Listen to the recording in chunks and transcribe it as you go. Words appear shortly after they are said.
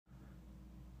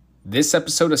This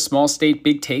episode of Small State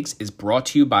Big Takes is brought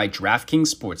to you by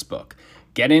DraftKings Sportsbook.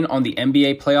 Get in on the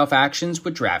NBA playoff actions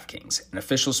with DraftKings, an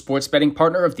official sports betting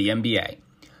partner of the NBA.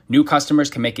 New customers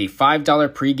can make a $5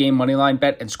 pregame moneyline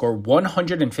bet and score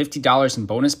 $150 in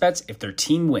bonus bets if their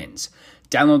team wins.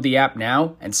 Download the app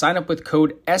now and sign up with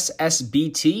code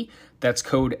SSBT. That's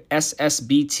code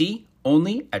SSBT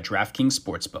only at DraftKings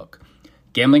Sportsbook.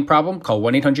 Gambling problem? Call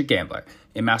 1-800-GAMBLER.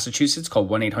 In Massachusetts, call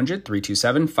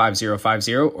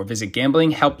 1-800-327-5050 or visit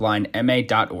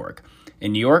gamblinghelplinema.org.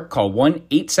 In New York, call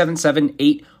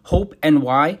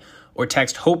 1-877-8-HOPE-NY or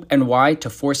text HOPE-NY to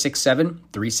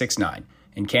 467-369.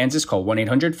 In Kansas, call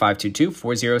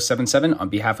 1-800-522-4077 on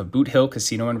behalf of Boot Hill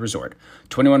Casino and Resort.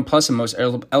 21 plus in most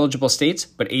eligible states,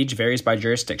 but age varies by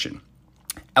jurisdiction.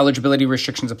 Eligibility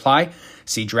restrictions apply.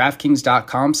 See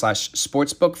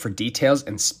DraftKings.com/sportsbook for details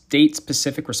and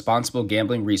state-specific responsible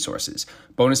gambling resources.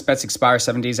 Bonus bets expire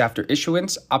 7 days after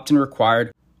issuance. Opt-in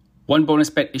required. One bonus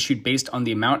bet issued based on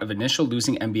the amount of initial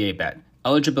losing NBA bet.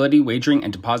 Eligibility, wagering,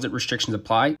 and deposit restrictions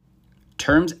apply.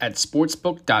 Terms at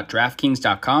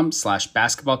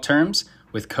sportsbook.draftkings.com/basketball terms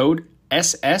with code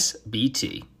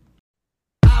SSBT.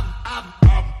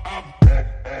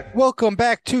 Welcome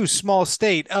back to Small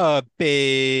State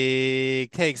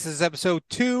Big Takes. This is episode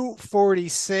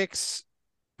 246.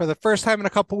 For the first time in a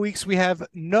couple weeks, we have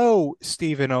no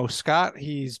Stephen O. Scott.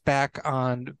 He's back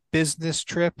on business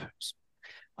trip.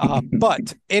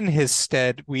 But in his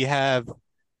stead, we have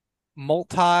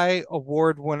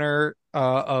multi-award winner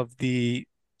of the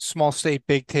Small State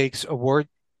Big Takes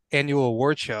annual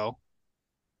award show.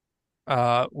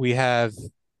 We have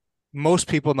most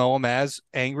people know him as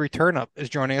Angry Turnip is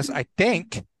joining us, I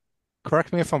think,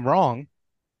 correct me if I'm wrong,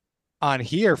 on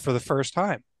here for the first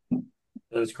time.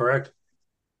 That is correct.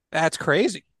 That's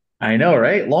crazy. I know,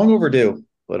 right? Long overdue,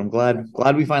 but I'm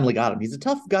glad we finally got him. He's a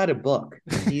tough guy to book.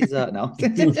 He's no.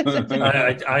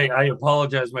 I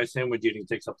apologize. My sandwich eating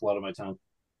takes up a lot of my time.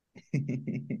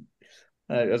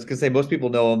 I was gonna say most people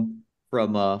know him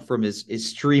from his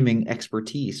streaming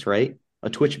expertise, right? A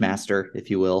Twitch master, if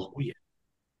you will. Oh, yeah.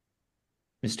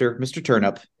 Mr.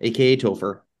 Turnip, aka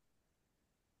Topher.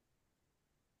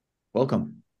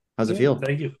 Welcome. How's it feel?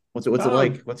 Thank you. What's it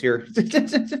like? What's your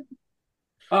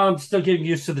I'm still getting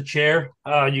used to the chair.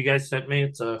 You guys sent me.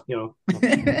 It's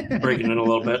breaking in a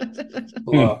little bit.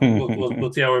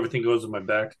 We'll see how everything goes with my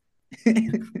back.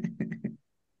 That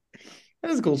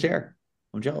is a cool chair.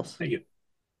 I'm jealous. Thank you.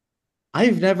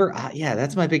 I've never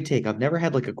that's my big take. I've never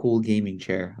had like a cool gaming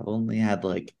chair. I've only had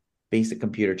like basic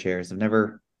computer chairs.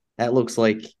 That looks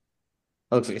like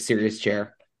a serious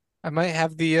chair. I might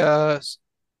have the Oh,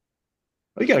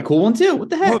 you got a cool one too. What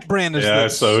the heck? what brand is Yeah,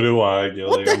 this? so do I, Gilly.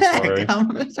 What the I'm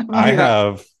heck? sorry. I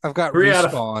have I've got Three out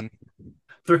of- Respawn.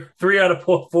 Three out of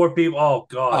four people. Oh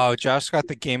God. Oh, Josh got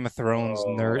the Game of Thrones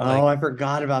nerd. Oh, I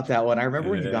forgot about that one. I remember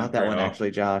when you got that one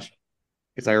actually, Josh.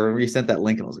 Because I remember you sent that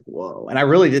link and I was like, whoa. And I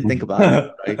really did think about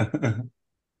it. Right?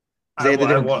 They had the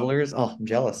different colors. Oh, I'm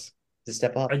jealous. To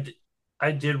step up.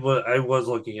 I did what I was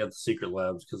looking at the Secret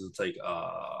Labs because it's like,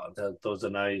 those are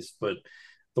nice. But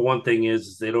the one thing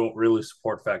is they don't really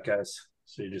support fat guys.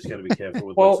 So you just got to be careful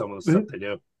with some of the stuff they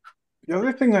do. The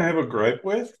other thing I have a gripe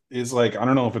with is like, I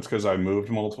don't know if it's because I moved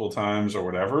multiple times or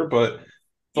whatever, but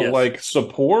the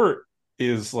support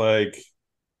is like,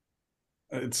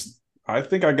 I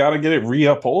think I got to get it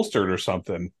reupholstered or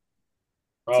something.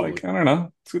 Probably. It's like, I don't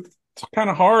know. It's kind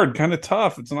of hard, kind of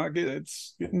tough.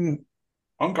 It's getting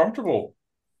uncomfortable.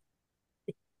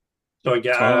 So I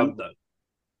got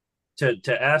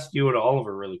to ask you and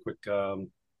Oliver really quick.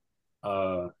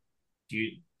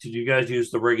 Did you guys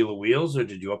use the regular wheels or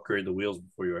did you upgrade the wheels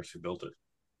before you actually built it?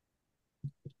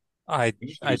 I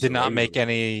did not make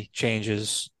any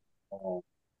changes. Oh.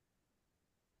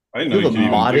 I didn't know You you have could a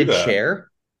even do modded that. chair?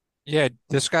 Yeah,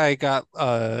 this guy got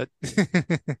guy's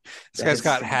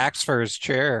got hacks for his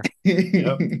chair.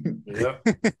 Yep.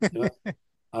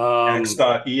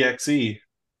 X.exe.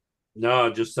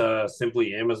 No, just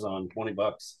simply Amazon,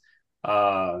 $20.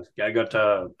 I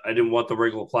didn't want the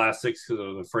regular plastics because I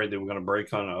was afraid they were going to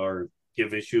break on or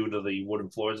give issue to the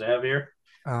wooden floors I have here.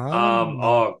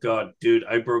 Oh God, dude,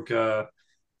 I broke for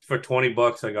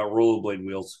 $20. I got rollerblade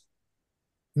wheels.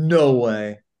 No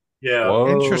way. Yeah.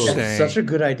 Whoa. Interesting. That's such a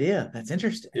good idea. That's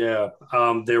interesting. Yeah.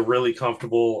 They're really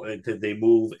comfortable. They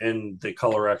move and the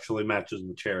color actually matches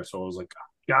the chair. So I was like,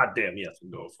 God damn, yes,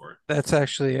 I'm going for it. That's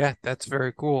actually, that's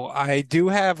very cool. I do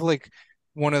have like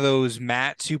one of those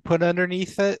mats you put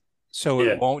underneath it so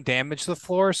it won't damage the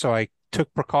floor. So I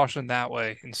took precaution that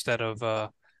way instead of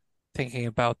thinking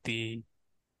about the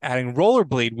adding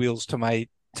rollerblade wheels to my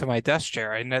desk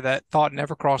chair. That thought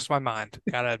never crossed my mind,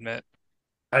 gotta admit.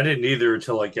 I didn't either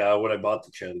until like when I bought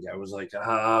the chair. The guy was like,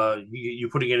 you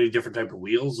putting any different type of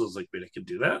wheels?" I was like, "Wait, I can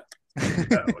do that."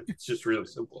 Yeah, like, it's just really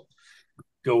simple.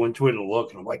 Go into it and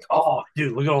look, and I'm like, "Oh,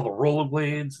 dude, look at all the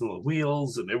rollerblades and the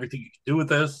wheels and everything you can do with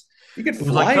this." You could It was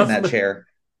like fly in that custom. chair.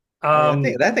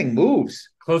 That thing moves.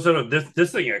 Close enough.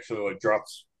 This thing actually like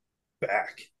drops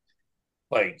back.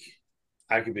 Like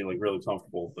I could be like really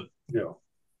comfortable, but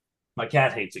my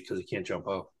cat hates it because he can't jump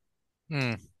up.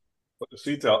 Hmm. Put the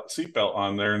seatbelt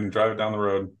on there and drive it down the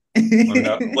road.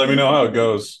 Let me know how it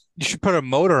goes. You should put a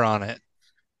motor on it.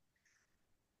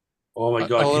 Oh my A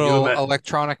god, can you little imagine?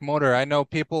 electronic motor. I know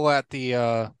people at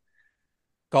the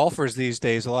golfers these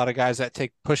days, a lot of guys that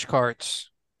take push carts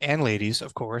and ladies,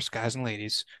 of course, guys and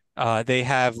ladies. They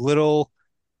have a little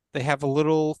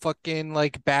fucking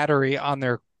like battery on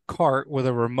their cart with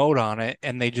a remote on it,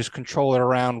 and they just control it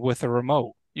around with a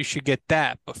remote. You should get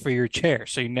that, but for your chair,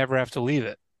 so you never have to leave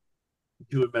it.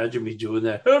 Can you imagine me doing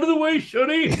that? Out of the way,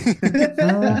 Shuddy!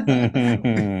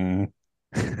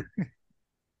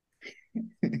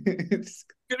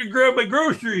 Gonna grab my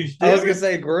groceries. I was Damn gonna it.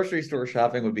 say grocery store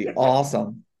shopping would be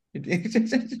awesome. Be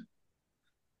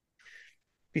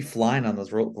flying on those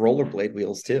rollerblade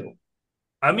wheels too.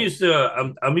 I'm used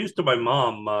to my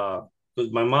mom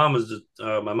because my mom was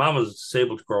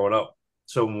disabled growing up.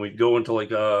 So when we'd go into like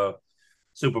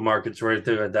supermarkets or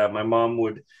anything like that, my mom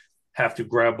would have to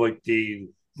grab like the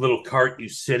little cart you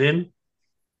sit in.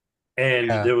 And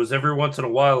Yeah. there was every once in a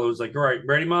while, it was like, "All right,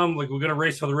 ready, mom? Like, we're going to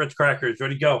race for the Ritz crackers.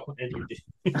 Ready, go." And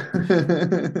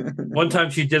one time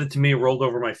she did it to me, rolled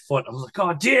over my foot. I was like,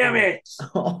 "Oh, damn it.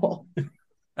 Oh.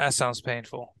 That sounds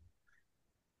painful.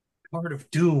 Part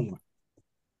of doom."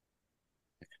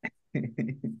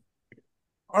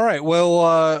 All right.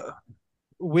 Well,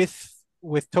 with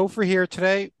Topher here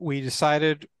today, we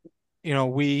decided,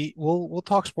 we'll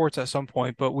talk sports at some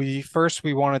point, but we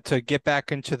wanted to get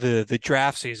back into the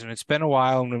draft season. It's been a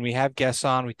while, and when we have guests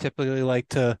on, we typically like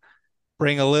to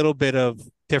bring a little bit of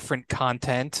different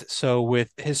content. So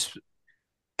with his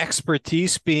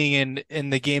expertise being in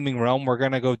the gaming realm, we're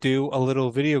gonna go do a little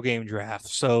video game draft.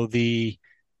 So the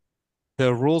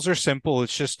rules are simple.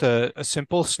 It's just a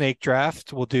simple snake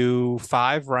draft. We'll do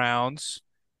 5 rounds.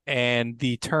 And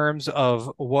the terms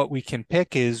of what we can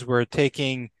pick is we're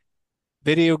taking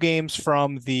video games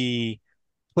from the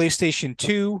PlayStation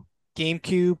 2,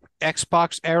 GameCube,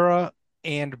 Xbox era,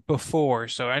 and before.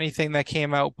 So anything that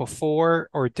came out before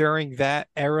or during that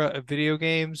era of video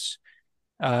games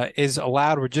is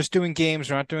allowed. We're just doing games.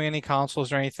 We're not doing any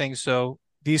consoles or anything. So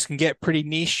these can get pretty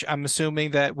niche. I'm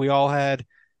assuming that we all had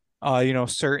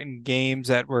certain games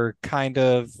that were kind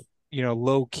of,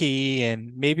 low key,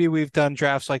 and maybe we've done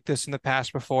drafts like this in the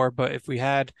past before, but if we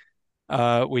had,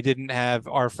 we didn't have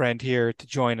our friend here to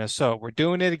join us. So we're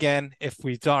doing it again if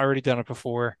we've already done it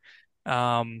before.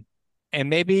 And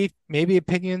maybe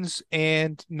opinions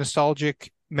and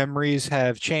nostalgic memories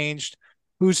have changed.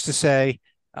 Who's to say?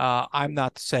 I'm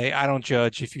not to say. I don't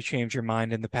judge if you change your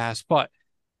mind in the past, but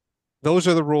those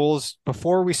are the rules.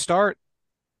 Before we start,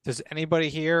 does anybody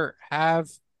here have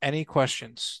any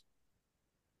questions?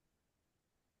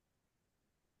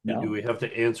 Do we have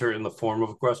to answer in the form of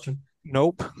a question?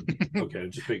 Nope. Okay,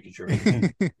 just making sure.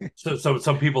 So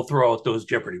some people throw out those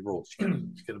Jeopardy rules. You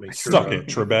gotta make sure. Suck it,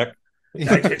 Trebek.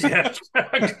 I did, yeah.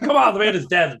 Come on, the man is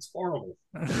dead. It's horrible.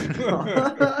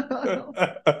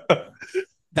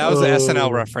 That was an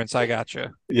SNL reference. I got you.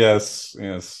 Yes.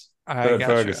 I got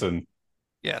Ferguson. you.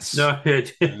 Yes. No,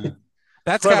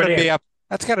 That's got to be up.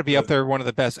 That's got to be up there. One of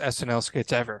the best SNL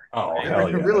skits ever. Oh, hell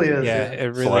yeah. It really is. Yeah, it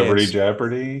really Celebrity is.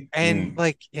 Jeopardy. And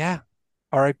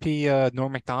R.I.P.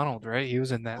 Norm Macdonald, right? He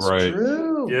was in that. Right.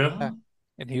 True. Yeah.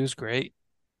 And he was great.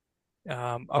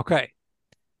 Okay.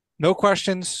 No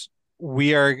questions.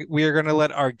 We are going to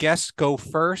let our guests go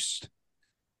first.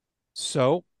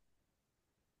 So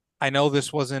I know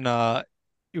this wasn't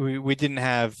we didn't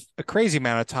have a crazy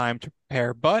amount of time to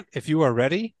prepare, but if you are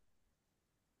ready,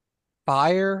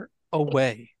 fire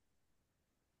away.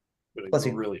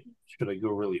 Should I go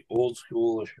really old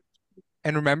school?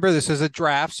 And remember, this is a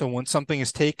draft, so when something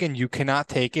is taken, you cannot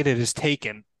take it. It is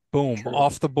taken. Boom, True.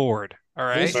 Off the board. All A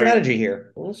little right. strategy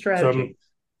here. A little strategy.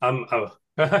 So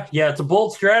yeah, it's a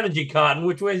bold strategy, Cotton.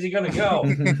 Which way is he gonna go?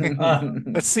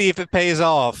 Let's see if it pays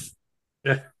off.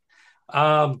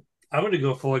 I'm gonna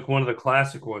go for like one of the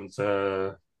classic ones.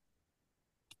 Gonna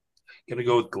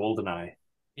go with GoldenEye.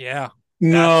 Yeah.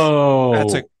 No.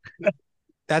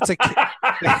 That's a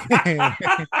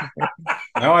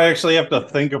Now I actually have to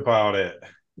think about it.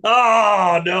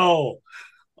 Oh no.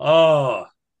 Oh,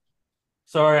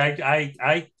 sorry.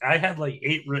 I had like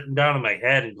 8 written down in my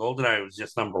head, and GoldenEye was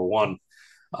just number one.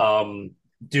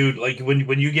 Dude, like when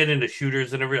you get into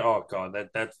shooters and everything, oh god,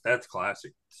 that's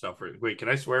classic stuff. Wait, can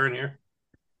I swear in here?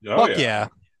 Oh Fuck yeah.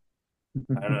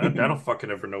 yeah. I don't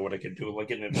fucking ever know what I can do, like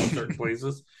getting into certain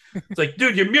places. It's like,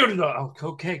 dude, you're muted. Oh,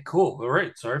 okay, cool. All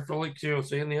right. Sorry for like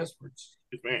saying the S words.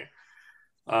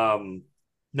 Man.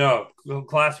 No,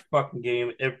 classic fucking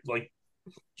game. Like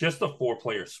just the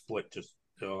 4-player split. Just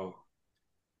oh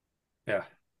yeah,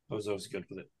 I was always good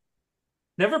with it.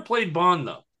 Never played Bond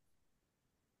though.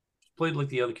 Played like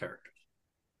the other characters.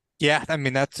 Yeah, I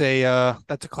mean that's a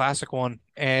classic one,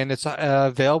 and it's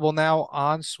available now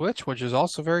on Switch, which is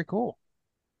also very cool.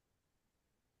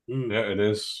 Mm. Yeah, it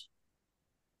is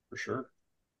for sure.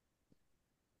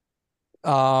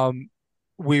 Um,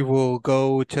 we will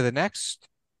go to the next.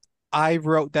 I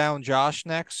wrote down Josh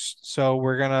next, so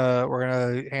we're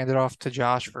gonna hand it off to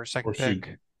Josh for a second pick.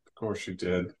 Of course you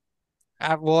did.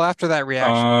 Well, after that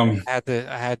reaction, Um,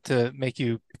 I had to make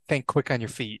you think quick on your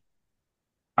feet.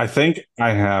 I think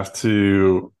I have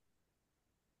to.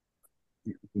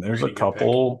 There's a Pretty good pick.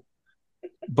 couple,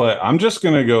 but I'm just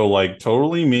gonna go like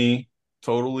totally me,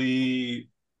 totally.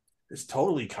 It's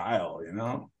totally Kyle, you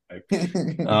know.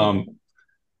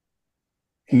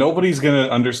 Nobody's gonna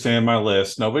understand my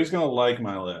list. Nobody's gonna like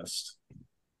my list,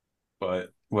 but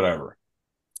whatever.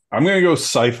 I'm gonna go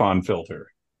Siphon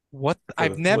Filter What? for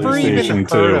I've the never even PlayStation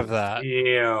heard of 2. that.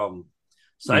 Yeah.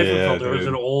 Siphon Yeah, Filter was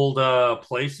an dude. old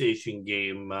PlayStation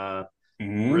game.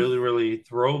 Hmm. Really, really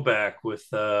throwback with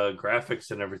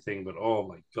graphics and everything. But oh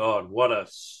my god, what a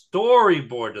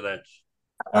storyboard to that!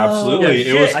 Yeah, Absolutely.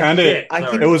 Oh, It was shit, kind of. shit. I It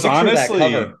Sorry. can was picture that honestly.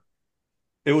 cover.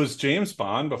 It was James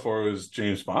Bond before it was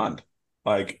James Bond.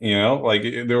 Like,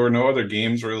 there were no other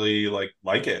games really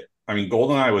like it. I mean,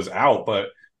 GoldenEye was out, but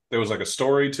there was like a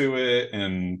story to it,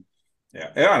 and yeah,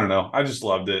 I don't know. I just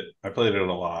loved it. I played it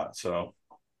a lot. So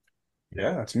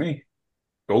yeah, that's me.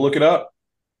 Go look it up.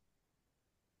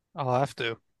 I'll have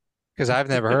to, because I've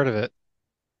never heard of it.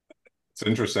 It's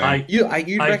interesting. I You'd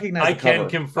recognize I the can cover. I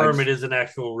confirm it just is an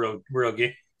actual real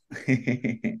game.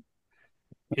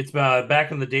 It's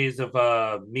back in the days of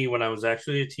me when I was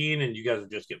actually a teen, and you guys were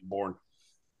just getting born.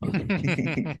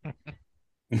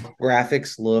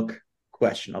 graphics look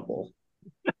questionable.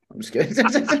 I'm just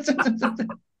kidding.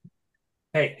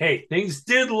 Hey, things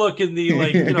did look in the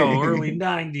early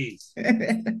 '90s.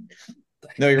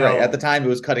 No, you're right. At the Hell, time, it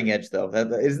was cutting edge, though.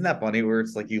 Isn't that funny? Where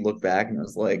it's like you look back and it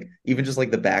was like, even just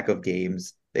like the back of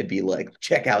games, they'd be like,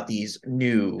 check out these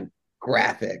new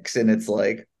graphics. And it's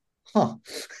like, huh.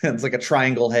 It's like a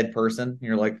triangle head person. And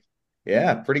you're like,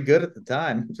 yeah, pretty good at the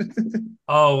time.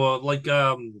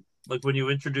 like when you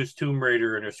introduced Tomb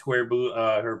Raider and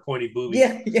her pointy boobies.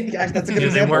 Yeah, that's a good Yeah,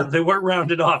 they weren't example. they weren't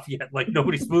rounded off yet. Like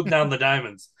nobody smoothed down the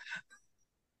diamonds.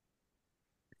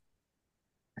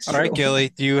 That's All right, true.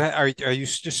 Gilly, are you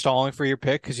just stalling for your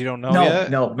pick because you don't know No, yet?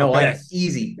 no. Okay. Yes.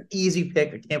 Easy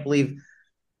pick. I can't believe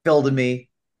fell to me.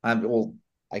 Well,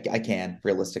 I can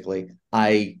realistically.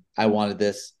 I wanted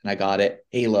this and I got it.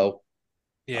 Halo,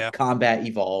 Yeah. Combat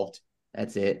Evolved.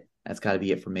 That's it. That's got to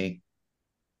be it for me.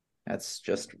 That's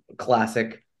just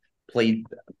classic.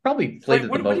 Probably played Wait, it the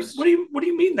what do you most. what do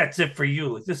you mean that's it for you?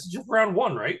 Like this is just round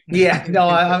one, right? Yeah, no,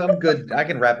 I'm good. I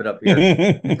can wrap it up here.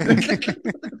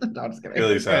 No, I'm just kidding.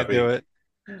 Billy's Gonna do happy.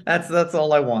 it. That's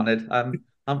all I wanted.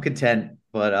 I'm content,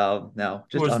 but no,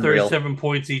 It just was unreal. 37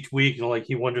 points each week, and like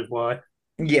he wonders why.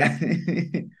 Yeah.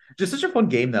 Just such a fun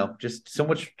game though. Just so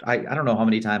much I don't know how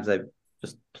many times I've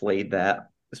just played that,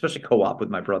 especially co-op with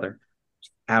my brother.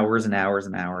 Hours and hours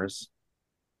and hours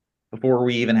before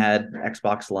we even had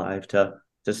Xbox Live to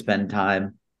spend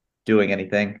time doing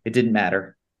anything. It didn't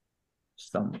matter.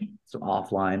 Some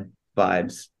offline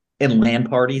vibes. And LAN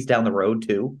parties down the road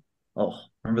too. Oh,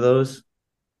 remember those?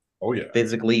 Oh yeah.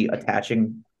 Physically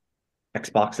attaching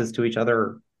Xboxes to each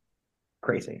other.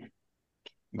 Crazy.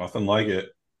 Nothing like it.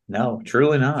 No,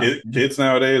 truly not. Kids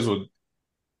nowadays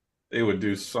would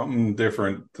do something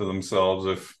different to themselves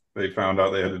if they found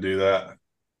out they had to do that.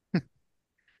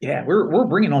 Yeah, we're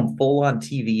bringing on full on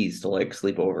TVs to like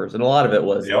sleepovers, and a lot of it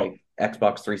was Yep. like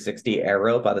Xbox 360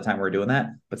 era by the time we were doing that.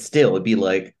 But still, it'd be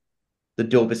like the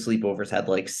dopest sleepovers had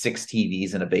like 6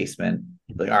 TVs in a basement.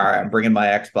 Like, all right, I'm bringing my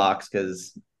Xbox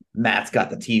because Matt's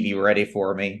got the TV ready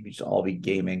for me. We should all be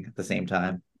gaming at the same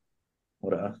time.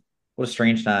 What a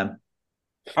strange time.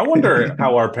 I wonder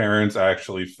how our parents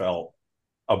actually felt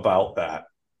about that.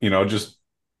 Just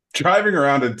driving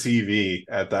around a TV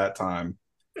at that time.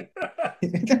 I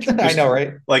Just know,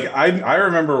 right? like I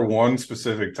remember one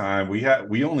specific time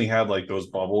we only had like those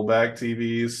bubble bag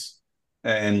TVs,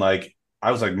 and like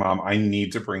I was like, Mom, I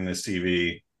need to bring this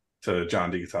TV to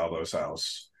John DiCataldo's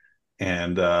house,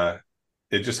 and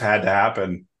it just had to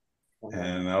happen,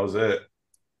 and that was it.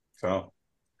 So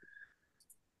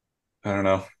I don't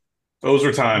know. Those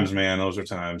are times, man. Those are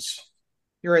times.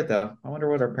 You're right though. I wonder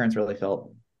what our parents really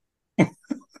felt.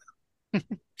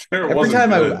 Sure, it Every wasn't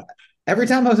time I good. every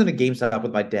time I was in a GameStop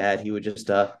with my dad, he would just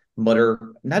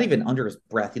mutter, not even under his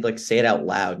breath, he'd like say it out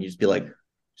loud, and you'd just be like,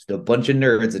 just a bunch of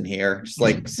nerds in here, just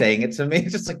like saying it to me.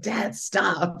 Just like, Dad,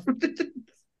 stop.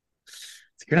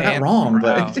 You're not And wrong,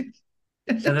 but proud.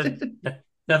 Nothing,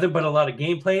 nothing but a lot of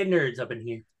gameplay nerds up in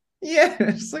here. yeah,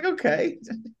 it's like okay.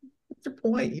 What's your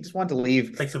point? He just wanted to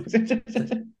leave. It's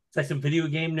like some video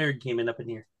game nerd came in up in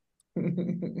here.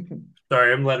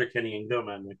 Sorry, I'm Letterkenny. Don't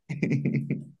mind me.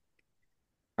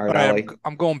 All All right, right, Ollie.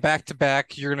 I'm going back to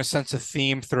back. You're gonna sense a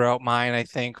theme throughout mine, I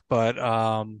think, but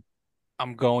I'm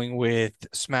going with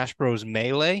Smash Bros.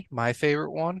 Melee, my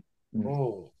favorite one,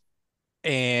 Oh,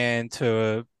 and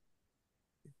to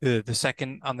the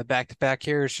second on the back to back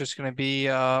here is just gonna be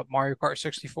Mario Kart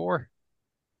 64.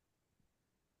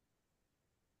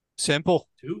 Simple,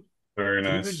 two, Very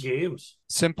two good nice. games.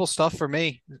 simple stuff for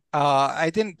me. I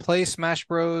didn't play Smash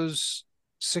Bros.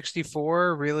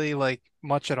 64 really like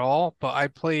much at all, but I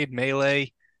played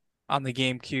Melee on the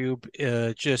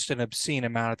GameCube just an obscene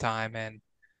amount of time, and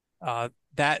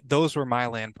that those were my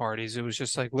LAN parties. It was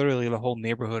just like literally the whole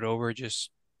neighborhood over just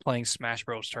playing Smash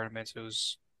Bros tournaments. It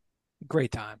was a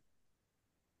great time.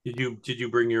 Did you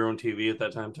bring your own TV at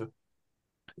that time too?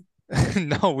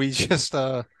 No, we just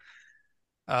it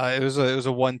was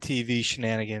a one TV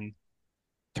shenanigan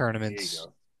There you tournaments.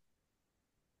 go.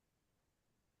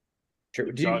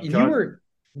 True. Josh, You were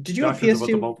did you have Josh is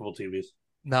about the PS2? multiple TVs.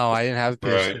 No, I didn't have a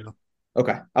Right. PS2.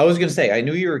 Okay. I was gonna say I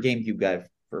knew you were a GameCube guy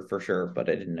for sure, but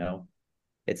I didn't know.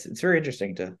 It's very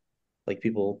interesting to like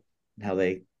people how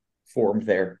they formed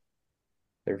their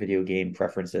video game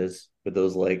preferences with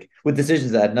those like with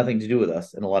decisions that had nothing to do with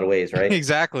us in a lot of ways, right?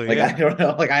 Exactly, Like I yeah. don't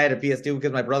know, like I had a PS2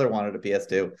 because my brother wanted a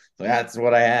PS2. So that's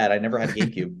what I had. I never had a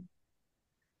GameCube.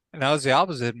 And that was the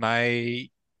opposite.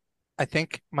 I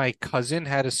think my cousin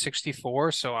had a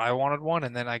 64, so I wanted one,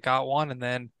 and then I got one, and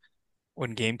then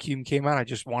when GameCube came out, I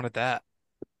just wanted that.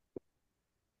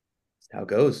 That's how it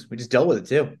goes. We just dealt with it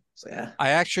too. So yeah. I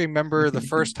actually remember the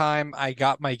first time I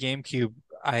got my GameCube,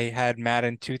 I had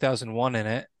Madden 2001 in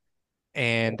it,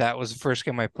 and that was the first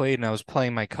game I played, and I was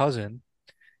playing my cousin,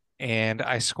 and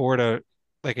I scored a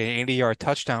like an 80-yard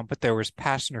touchdown, but there was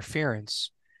pass interference,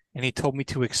 and he told me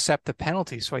to accept the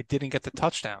penalty, so I didn't get the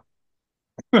touchdown.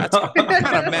 That's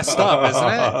kind of messed up, isn't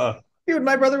it? Dude,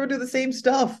 my brother would do the same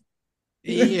stuff.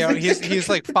 He's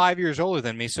like 5 years older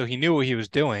than me, so he knew what he was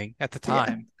doing at the Yeah.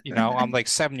 time. I'm like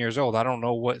 7 years old. I don't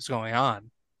know what's going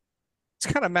on.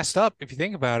 It's kind of messed up if you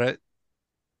think about it,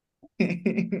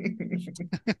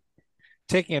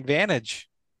 taking advantage.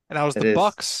 And I was It the is.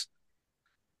 Bucks.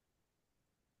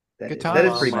 That Good is that is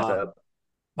times. pretty messed up.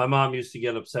 My mom used to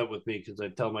get upset with me because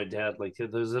I'd tell my dad, like,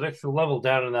 there's an extra level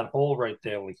down in that hole right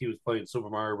there. Like, he was playing Super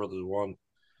Mario Brothers 1,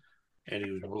 and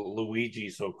he was Luigi,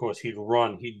 so of course he'd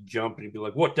run, he'd jump, and he'd be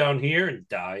like, what, down here? And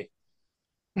die.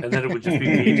 And then it would just be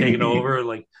me taking over.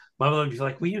 Like, my mother would be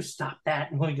like, will you stop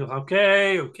that? And we go,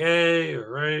 okay, okay, all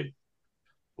right.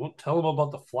 Won't tell him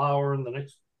about the flower in the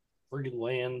next friggin'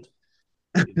 land.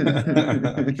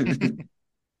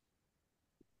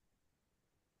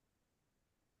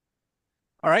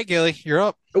 All right, Gilly, you're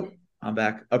up. Oh, I'm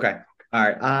back. Okay. All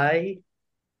right. I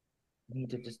need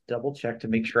to just double check to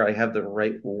make sure I have the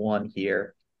right one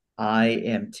here. I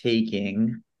am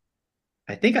taking,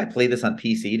 I think I played this on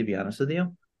PC to be honest with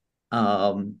you.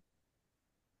 Um,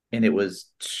 and it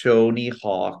was Tony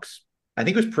Hawk's. I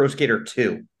think it was Pro Skater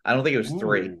 2. I don't think it was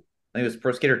 3. I think Ooh. it was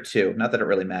Pro Skater 2. Not that it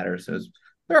really matters.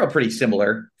 They're all pretty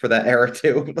similar for that era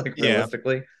too, like Yeah.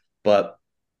 realistically. But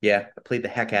yeah, I played the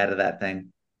heck out of that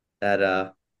thing.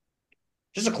 That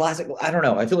just a classic. I don't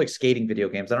know. I feel like skating video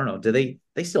games. I don't know. Do they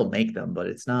still make them, but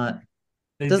it's not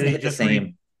They doesn't they hit the just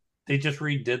same. they just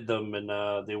redid them,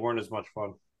 and they weren't as much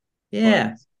fun. But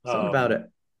Yeah, something about it.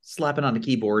 Slapping on the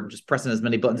keyboard, just pressing as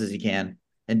many buttons as you can,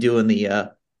 and doing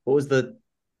the what was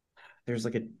there's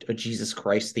like a Jesus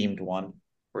Christ themed one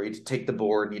where you take the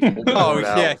board and you hold the Oh, board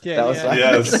yeah, out. yeah, That was yeah.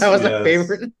 Yes, that was a yes.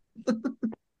 favorite.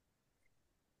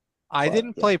 I But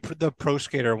didn't yeah, play the Pro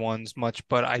Skater ones much,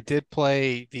 but I did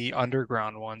play the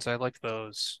Underground ones. I like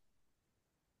those.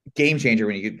 game changer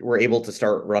when you were able to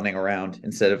start running around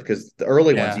instead of because the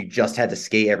early ones Yeah, you just had to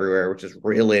skate everywhere, which is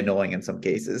really annoying in some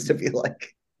cases to be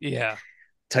like yeah.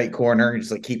 tight corner, you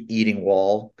just like keep eating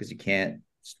wall because you can't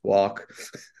just walk.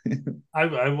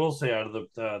 I will say out of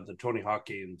the Tony Hawk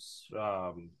games,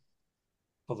 for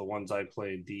the ones I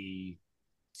played, the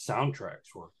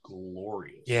soundtracks were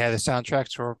glorious. Yeah, the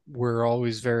soundtracks were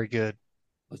always very good.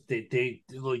 They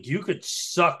like you could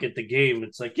suck at the game.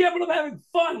 It's like, yeah, but I'm having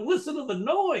fun. Listen to the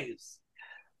noise.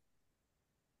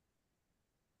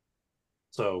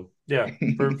 So yeah,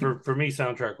 for me,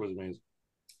 soundtrack was amazing.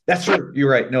 That's true. You're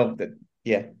right. No,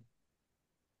 yeah,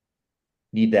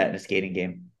 need that in a skating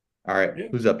game. All right, Yeah.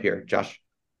 who's up here? Josh.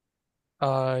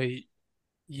 Uh,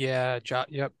 yeah,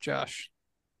 yep, Josh.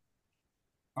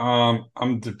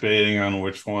 I'm debating on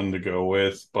which one to go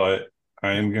with, but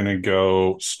I am gonna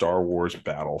go Star Wars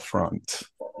Battlefront.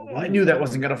 Oh, I knew that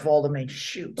wasn't gonna fall to me.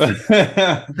 Shoot.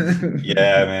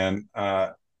 Yeah, man.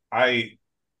 I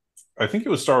I think it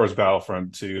was Star Wars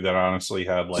Battlefront 2 that honestly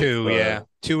had like Two, yeah.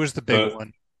 Two was the big the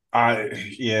one.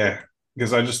 yeah,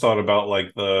 because I just thought about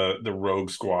like the Rogue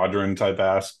Squadron type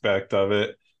aspect of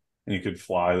it. And you could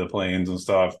fly the planes and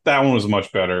stuff. That one was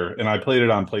much better. And I played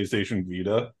it on PlayStation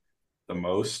Vita the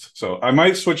most. So I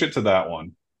might switch it to that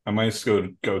one. I might just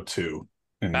go two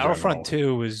in Battlefront general.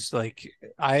 2 was like,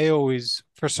 I always,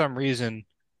 for some reason,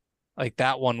 like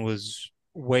that one was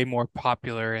way more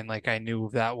popular, and like I knew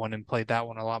of that one and played that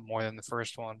one a lot more than the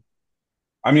first one.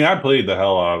 I mean, I played the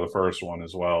hell out of the first one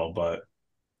as well, but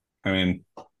I mean,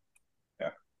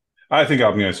 yeah. I think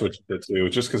I'm gonna switch it to two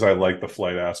just because I like the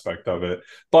flight aspect of it.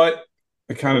 But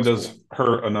it kind of does Cool.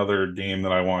 hurt another game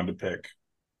that I wanted to pick.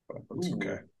 But that's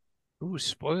okay. Ooh,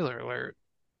 spoiler alert.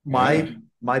 Yeah.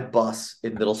 My bus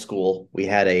in middle school, we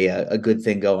had a good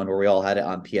thing going where we all had it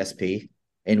on PSP,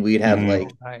 and we'd have Mhm.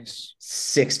 like Oh, nice.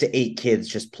 6 to 8 kids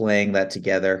just playing that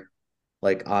together,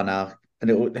 like on a.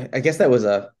 And I guess that was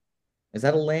a. Is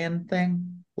that a LAN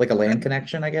thing? Like a LAN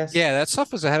connection, I guess. Yeah, that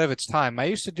stuff was ahead of its time. I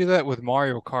used to do that with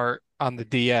Mario Kart on the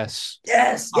DS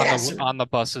Yes, yes. on the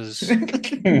buses on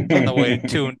the way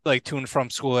to and from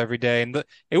school every day, and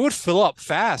it would fill up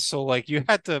fast. So like you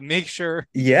had to make sure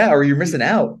Yeah, or you're you, missing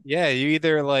out. yeah, you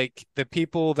either like the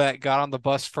people that got on the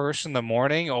bus first in the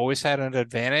morning always had an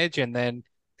advantage, and then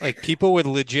like people would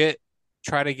legit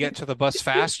try to get to the bus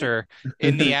faster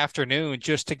in the afternoon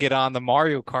just to get on the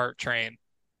Mario Kart train.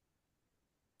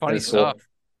 Funny That's cool. stuff.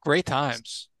 Great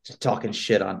times. Just talking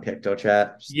shit on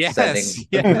PictoChat, just Yes, sending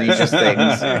egregious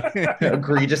things, yes.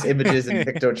 egregious images in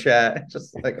PictoChat.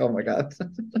 Just like, oh my God.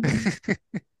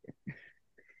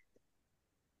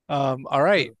 All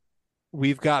right.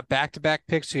 We've got back-to-back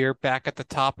picks here, back at the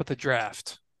top of the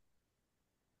draft.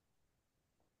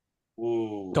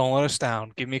 Ooh. Don't let us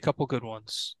down. Give me a couple good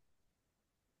ones.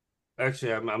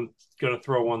 Actually, I'm gonna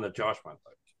throw one that Josh might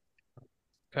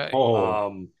like. Okay.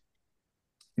 Oh,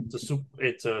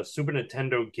 It's a Super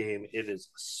Nintendo game. It is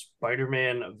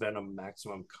Spider-Man Venom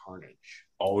Maximum Carnage.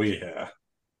 oh yeah.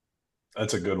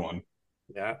 That's a good one.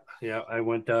 Yeah. I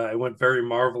went very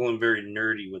Marvel and very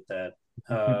nerdy with that.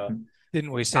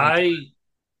 Didn't waste any time.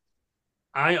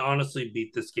 I I honestly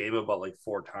beat this game about like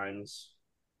 4 times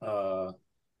uh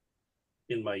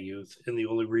in my youth, and the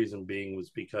only reason being was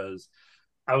because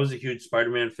I was a huge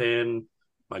Spider-Man fan.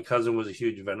 My cousin was a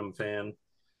huge Venom fan,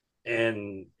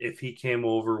 and if he came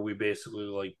over, we basically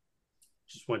like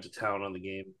just went to town on the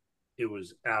game. It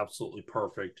was absolutely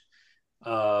perfect.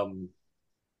 Um,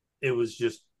 it was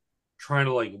just trying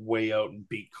to like weigh out and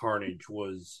beat Carnage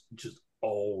was just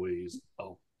always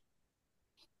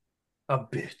a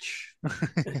bitch.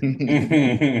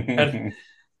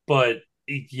 But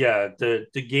yeah,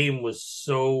 the game was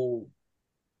so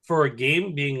for a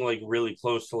game being like really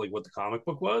close to like what the comic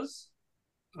book was.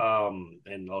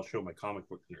 And I'll show my comic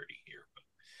book nerdy here. But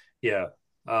yeah,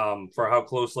 for how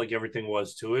close like everything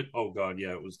was to it. Oh god,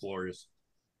 yeah, it was glorious.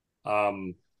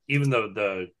 Um, even though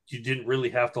the you didn't really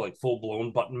have to like full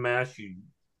blown button mash, you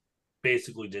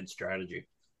basically did strategy.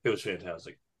 It was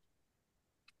fantastic.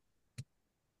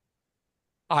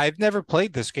 I've never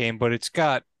played this game, but it's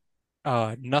got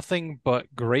nothing but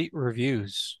great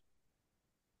reviews.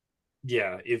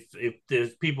 Yeah, if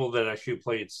there's people that actually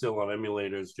play it still on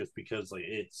emulators, just because like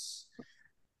it's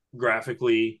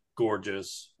graphically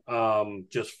gorgeous,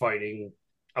 just fighting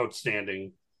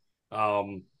outstanding.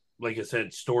 Um, like I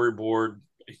said, storyboard,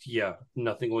 yeah,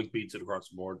 nothing like beats it across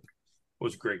the board. It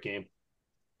was a great game.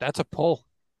 That's a pull.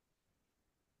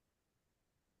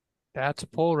 That's a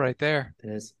pull right there. It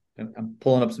is. I'm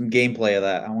pulling up some gameplay of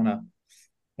that. I want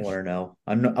to know.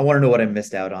 I want to know what I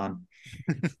missed out on.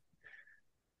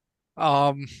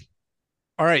 Um,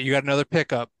 all right, you got another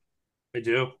pickup. I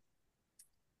do.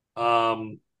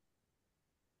 Um,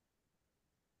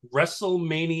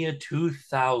 WrestleMania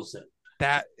 2000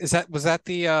 That was that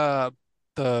the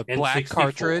black N64.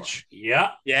 cartridge?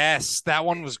 Yeah, Yes, that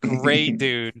one was great,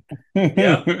 dude.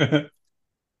 yeah.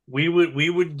 We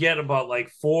would get about like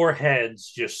 4 heads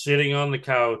just sitting on the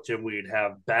couch, and we'd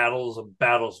have battles of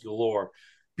battles galore.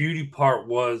 Beauty part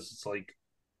was it's like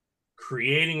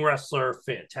creating wrestler,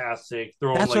 fantastic.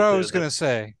 Throwing That's what like I was gonna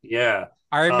say. yeah.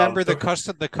 I remember the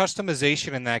Th-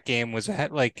 customization in that game was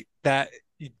like that.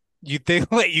 They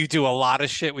let you do a lot of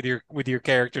shit with your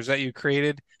characters that you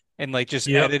created, and like just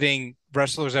yep. editing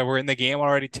wrestlers that were in the game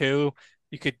already too.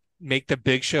 You could make the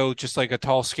Big Show just like a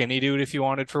tall, skinny dude if you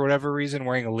wanted for whatever reason,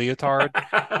 wearing a leotard.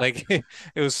 Like it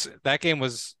was that game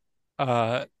was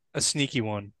a sneaky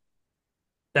one.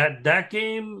 That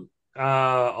game,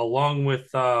 along with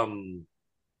WWE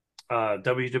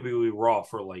Raw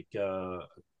for like I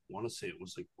want to say it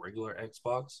was like regular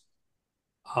Xbox.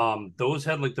 Those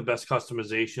had like the best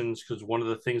customizations because one of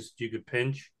the things that you could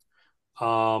pinch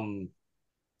um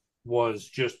was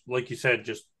just like you said,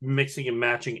 just mixing and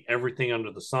matching everything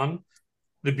under the sun.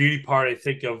 The beauty part I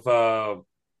think of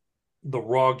the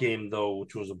Raw game though,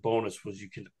 which was a bonus, was you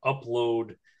can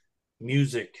upload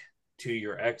music to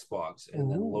your Xbox and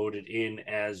then Ooh. load it in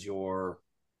as your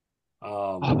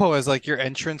Oh, as like your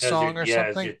entrance song or as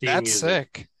something? your theme That's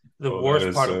music. sick. The Oh, that worst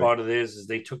is part sick. about it is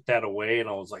they took that away, and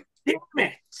I was like, damn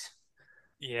it,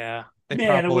 Yeah. They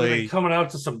man, it would have been probably coming out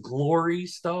to some glory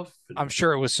stuff. I'm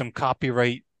sure it was some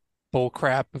copyright bull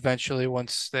crap eventually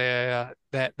once that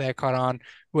caught on.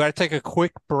 We got to take a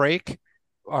quick break.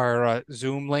 Our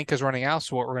Zoom link is running out,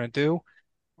 so what we're going to do,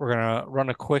 we're going to run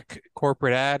a quick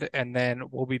corporate ad and then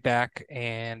we'll be back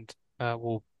and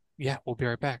we'll be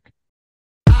right back.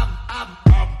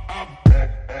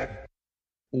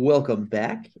 Welcome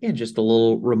back. And just a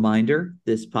little reminder,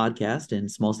 this podcast and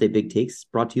Small State Big Takes is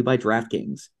brought to you by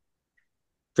DraftKings.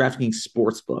 DraftKings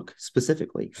Sportsbook,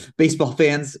 specifically. Baseball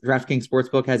fans, DraftKings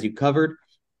Sportsbook has you covered.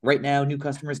 Right now, new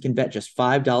customers can bet just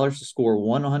 $5 to score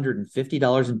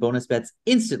 $150 in bonus bets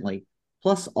instantly.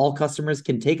 Plus, all customers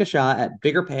can take a shot at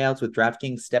bigger payouts with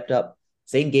DraftKings stepped up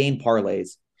same game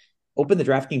parlays. Open the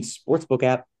DraftKings Sportsbook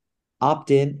app, opt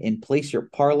in, and place your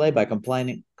parlay by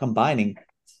combining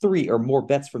 3 or more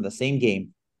bets from the same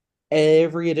game.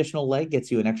 Every additional leg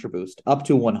gets you an extra boost, up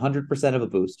to 100% of a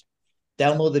boost.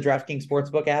 Download the DraftKings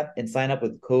Sportsbook app and sign up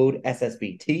with code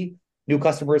SSBT. New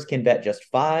customers can bet just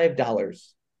 $5.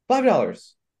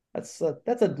 $5. That's a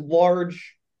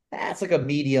large. That's like a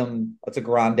medium. That's a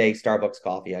grande Starbucks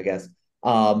coffee, I guess.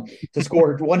 To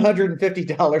score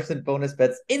 $150 in bonus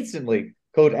bets instantly.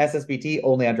 Code SSBT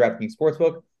only on DraftKings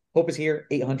Sportsbook. Hope is here.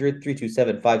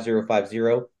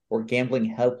 800-327-5050 or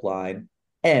gambling helpline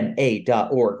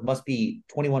ma.org. Must be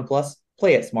 21 plus.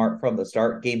 Play it smart from the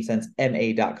start.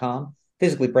 GameSenseMA.com.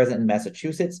 Physically present in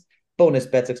Massachusetts. Bonus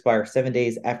bets expire 7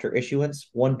 days after issuance.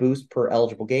 1 boost per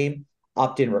eligible game.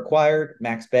 Opt-in required.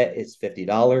 Max bet is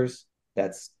 $50.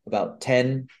 That's about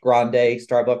 10 grande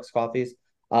Starbucks coffees.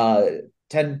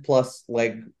 10 plus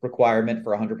leg requirement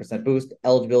for 100% boost.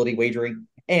 Eligibility, wagering,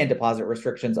 and deposit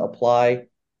restrictions apply.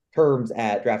 Terms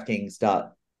at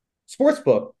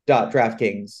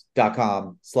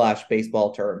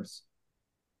sportsbook.draftkings.com/baseball terms.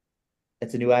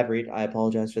 It's a new ad read. I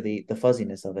apologize for the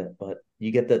fuzziness of it, but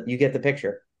you get the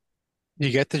picture.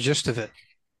 You get the gist of it.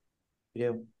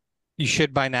 Yeah. You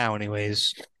should by now,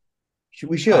 anyways.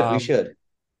 We should.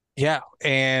 Yeah,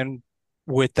 and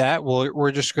with that,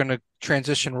 we're just going to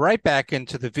transition right back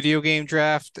into the video game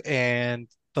draft, and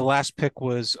the last pick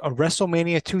was a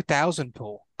WrestleMania 2000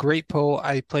 poll. Great poll.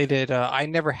 I played it. I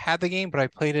never had the game, but I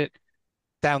played it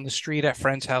down the street at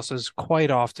friends' houses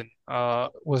quite often.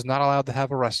 Was not allowed to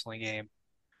have a wrestling game,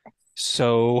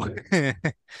 so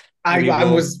I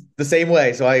was the same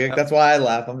way, so uh, that's why I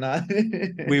laugh. I'm not.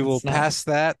 we will It's not. pass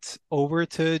that over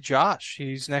to Josh.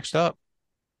 He's next up.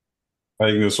 I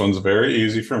think this one's very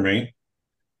easy for me.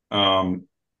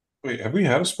 Wait, have we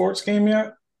had a sports game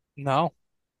yet? No.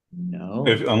 No.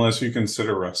 Unless you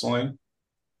consider wrestling.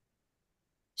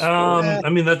 Sport. I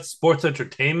mean that's sports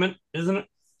entertainment, isn't it?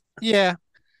 Yeah.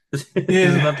 Isn't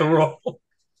that the role?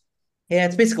 Yeah,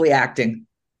 it's basically acting.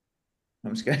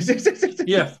 I'm just gonna.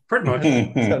 Yeah, pretty much.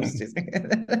 I'm just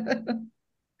teasing.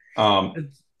 For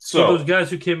those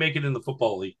guys who can't make it in the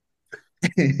football league.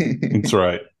 That's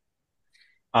right.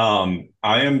 I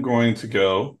am going to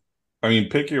go. I mean,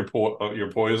 pick your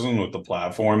poison with the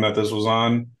platform that this was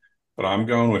on, but I'm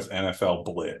going with NFL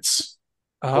Blitz.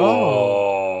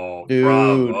 Oh, dude.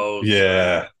 bravo.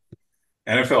 Yeah.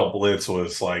 NFL Blitz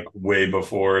was like way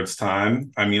before its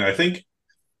time. I mean,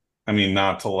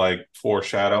 not to like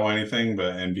foreshadow anything,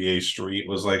 but NBA Street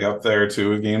was like up there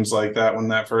too with games like that when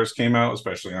that first came out,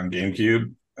 especially on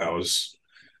GameCube.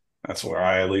 That's where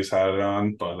I at least had it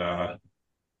on. But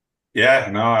yeah,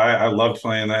 no, I loved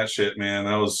playing that shit, man.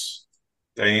 That was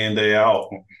day in, day out.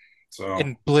 So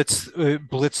And Blitz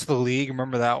the League,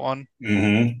 remember that one?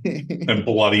 Mm-hmm. And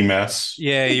Bloody Mess.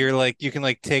 Yeah, you're like you can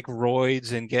like take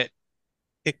roids and get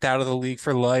kicked out of the league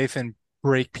for life and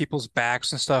break people's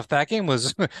backs and stuff. That game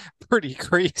was pretty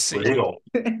crazy. Real.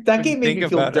 That When you game made think me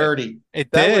feel about it. dirty.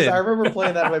 It That was I did. remember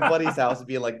playing that at my buddy's house and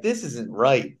being like, "This isn't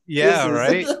right. This Yeah, is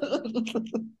right.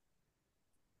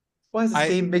 why is this I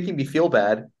game making me feel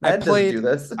bad? I Madden doesn't do played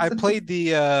this." I played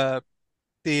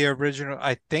the original.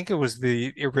 I think it was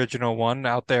the original one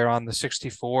out there on the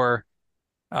 64.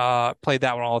 Played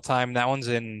that one all the time. That one's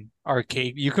in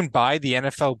arcade. You can buy the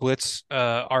NFL Blitz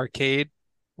arcade,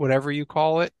 whatever you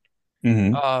call it,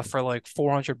 Mm-hmm. for like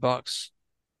 $400.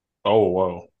 Oh,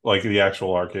 whoa. Like the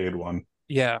actual arcade one.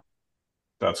 Yeah,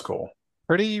 That's cool.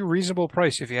 pretty reasonable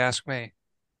price if you ask me.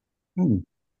 Hmm.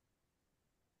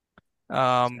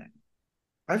 Um,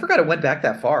 I forgot it went back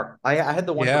that far. I had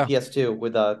the one for yeah, PS2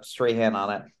 with a Strahan on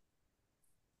it.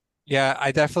 yeah,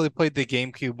 I definitely played the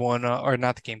GameCube one, or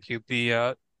not the GameCube,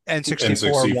 the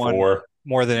N64 one N64.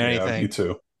 more than Yeah, me anything.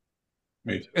 too.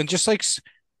 Me too. And just like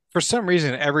for some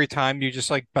reason, every time you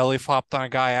just like belly flopped on a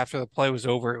guy after the play was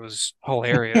over, it was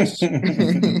hilarious.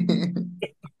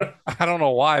 I don't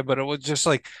know why, but it was just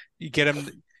like you get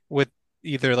him with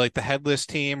either like the headless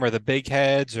team or the big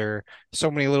heads or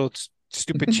so many little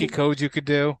stupid cheat codes you could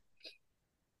do.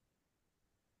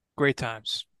 Great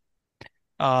times.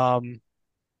 Um,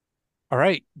 all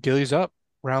right, Gilly's up,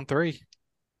 round three.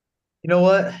 You know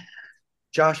what?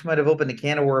 Josh might have opened a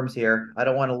can of worms here. I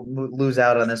don't want to lose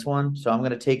out on this one, so I'm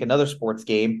going to take another sports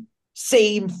game.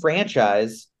 Same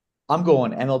franchise. I'm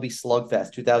going MLB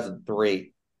Slugfest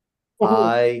 2003.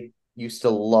 Oh, I used to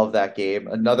love that game.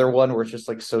 Another one where it's just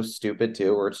like so stupid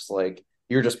too, where it's just like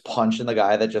you're just punching the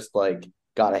guy that just like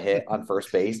got a hit on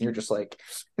first base, and you're just like,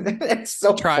 it's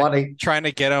so Try funny. trying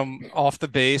to get him off the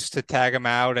base to tag him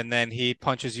out, and then he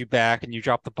punches you back, and you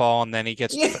drop the ball, and then he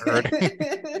gets to Yeah. third.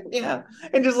 Yeah.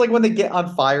 And just like when they get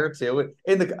on fire too,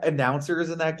 and the announcers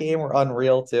in that game were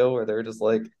unreal too, where they're just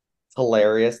like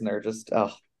hilarious and they're just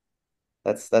oh,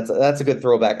 that's a good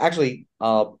throwback. Actually,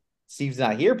 Steve's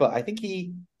not here, but I think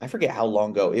I forget how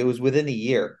long ago. It was within a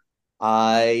year.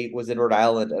 I was in Rhode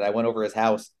Island and I went over his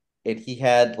house and he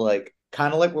had like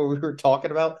kind of like what we were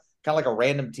talking about, kind of like a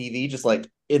random TV just like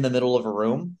in the middle of a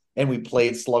room. And we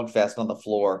played Slugfest on the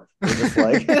floor. We're just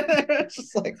like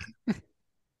just like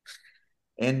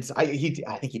and I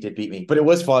think he did beat me, but it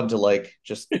was fun to like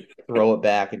just throw it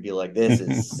back and be like, this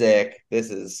is sick.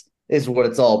 This is what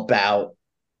it's all about.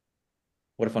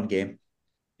 What a fun game.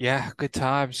 Yeah, good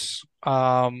times.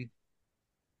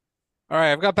 All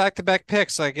right, I've got back-to-back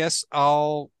picks. I guess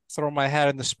I'll throw my hat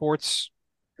in the sports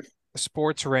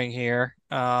ring here,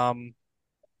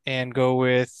 and go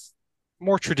with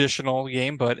more traditional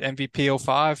game, but MVP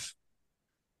 '05.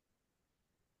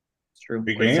 It's true.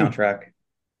 Big Great game. soundtrack.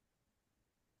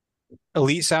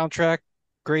 Elite soundtrack,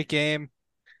 great game.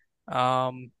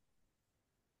 Um,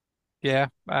 yeah,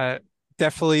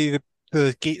 definitely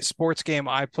the sports game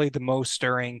I played the most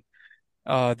during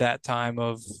that time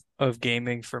of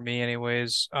gaming for me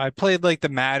anyways. I played like the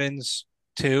Maddens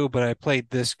too, but I played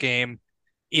this game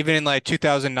even in like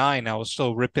 2009. I was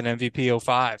still ripping MVP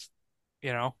 '05,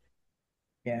 you know?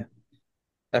 Yeah.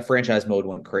 That franchise mode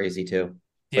went crazy too.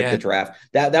 Like the Yeah, draft.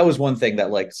 That was one thing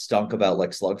that like stunk about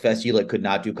like Slugfest. You like could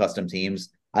not do custom teams.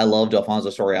 I loved Alfonso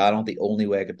Soriano. The only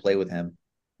way I could play with him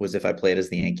was if I played as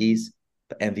the Yankees.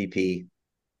 But MVP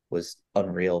was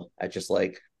unreal. I just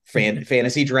like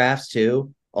fantasy drafts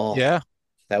too. Oh, yeah,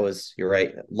 that was you're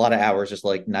right. A lot of hours just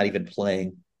like not even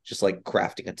playing, just like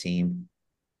crafting a team.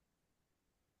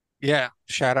 yeah.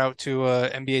 Shout out to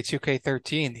NBA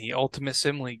 2K13, the ultimate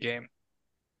sim league game.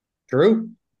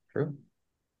 True. True.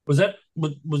 was that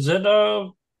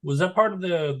part of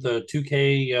the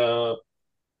 2K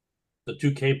the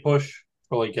 2K push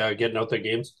for like getting out their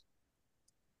games?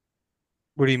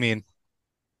 What do you mean?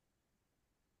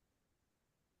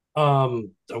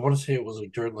 I want to say it was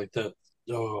like during like the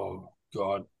oh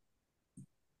god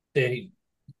they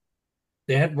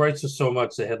they had rights to so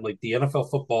much. They had like the NFL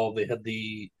football, they had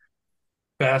the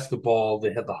basketball,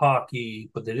 they had the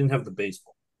hockey, but they didn't have the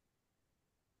baseball.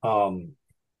 Um,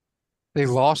 They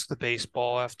lost the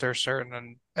baseball after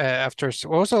certain after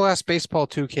what was the last baseball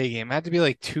 2K game? It had to be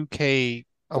like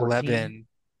 14. 2K11.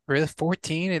 Really?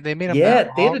 14? They made them that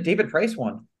Yeah, they had a long? David Price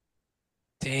one.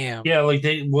 Damn. yeah, like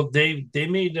they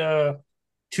made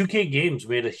 2K games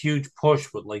made a huge push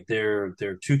with like their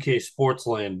 2K Sports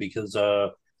Land because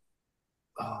oh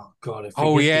god, I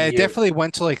Oh forget the yeah, it year. definitely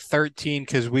went to like 13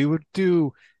 because we would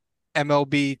do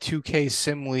MLB 2K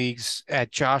sim leagues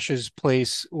at Josh's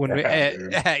place when we Yeah, at,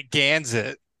 dude. at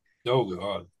Gansett. Oh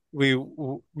god.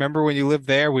 Remember when you lived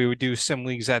there, we would do sim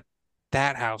leagues at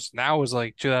that house. Now it was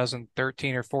like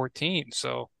 2013 or 14.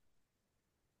 So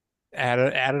add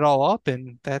it all up,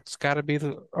 and that's got to be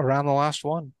around the last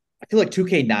one. I feel like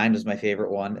 2K9 was my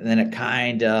favorite one, and then it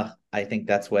kind of I think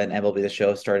that's when MLB The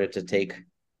Show started to take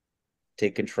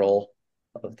control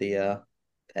of the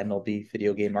MLB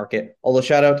video game market. Although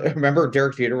shout out, remember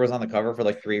Derek Jeter was on the cover for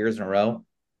like 3 years in a row,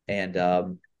 and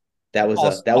that was All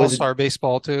a that All was a, Star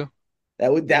Baseball too.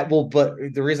 that will. But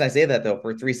the reason I say that though,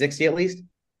 for 360 at least,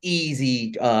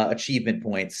 easy achievement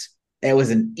points. It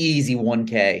was an easy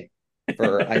 1K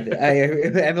for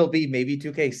MLB maybe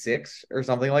 2K6 or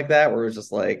something like that, where it was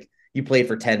just like you played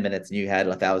for 10 minutes and you had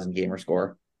 1,000 gamer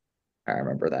score. I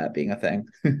remember that being a thing.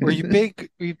 Were you big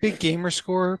gamer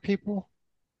score people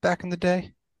back in the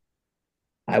day?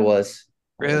 I was.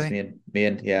 I was Really? me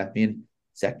and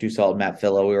Zach Dussault and Matt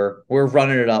Fillo. We were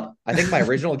running it up. I think my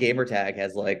original gamer tag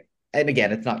has like, and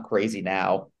again, it's not crazy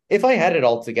now. If I had it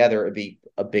all together, it'd be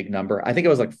a big number. I think it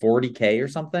was like 40K or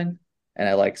something. And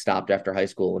I like stopped after high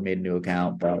school and made a new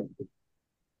account. But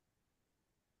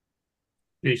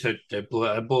You said I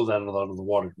blew that out of the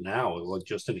water now, like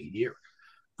just in a year.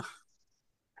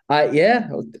 yeah,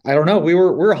 I don't know. We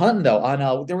were hunting though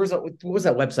on there was what was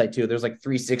that website too? There's like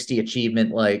 360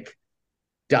 achievement like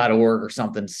 .org or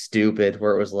something stupid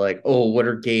where it was like, oh, what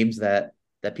are games that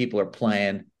people are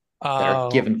playing that are Oh,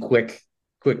 given quick.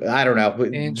 I don't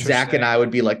know. Zach and I interesting.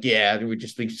 would be like, yeah, we'd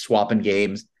just be swapping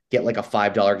games, get like a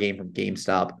 $5 game from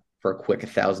GameStop for a quick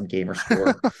 1,000 gamer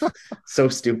score. So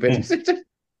stupid.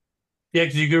 Yeah,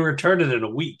 because you could return it in a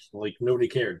week. Like nobody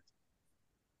cared.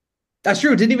 That's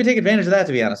true. Didn't even take advantage of that,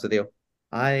 to be honest with you.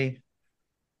 I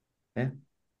yeah.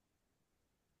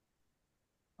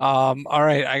 All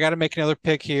right, I got to make another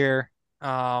pick here.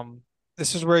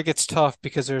 This is where it gets tough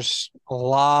because there's a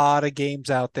lot of games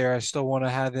out there I still want to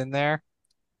have in there,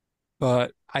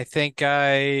 but I think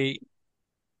I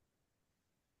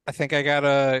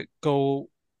gotta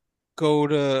go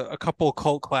to a couple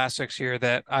cult classics here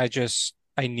that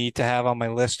I need to have on my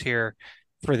list here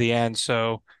for the end.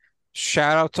 So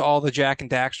shout out to all the Jack and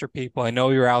Daxter people. I know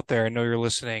you're out there. I know you're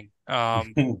listening.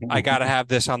 I gotta have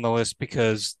this on the list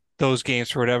because those games,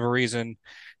 for whatever reason,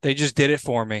 they just did it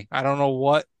for me. I don't know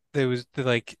what there was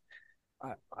like.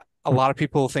 I- A lot of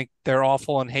people think they're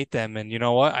awful and hate them, and you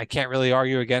know what? I can't really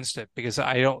argue against it because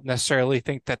I don't necessarily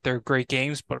think that they're great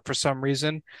games, but for some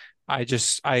reason, I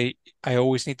just I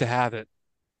always need to have it.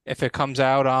 If it comes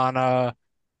out on a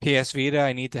PS Vita,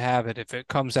 I need to have it. If it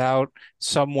comes out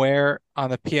somewhere on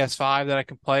the PS5 that I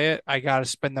can play it, I gotta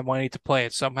spend the money to play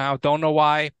it somehow. Don't know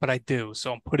why, but I do.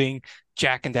 So I'm putting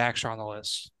Jack and Daxter on the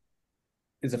list.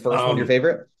 Is the first one your Um,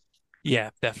 favorite? Yeah,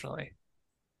 definitely.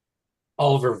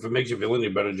 Oliver, if it makes you feel any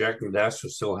better, Jack and Daxter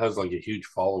still has like a huge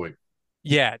following.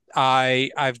 Yeah,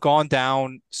 I've gone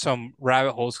down some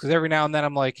rabbit holes because every now and then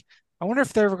I'm like, I wonder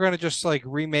if they're ever going to just like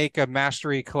remake a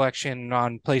Mastery collection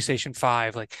on PlayStation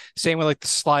 5. Like same with like the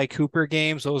Sly Cooper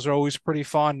games, those are always pretty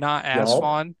fun, not as Yup.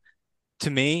 fun to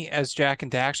me as Jack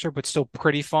and Daxter, but still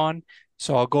pretty fun.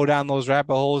 So I'll go down those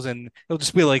rabbit holes and it'll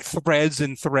just be like threads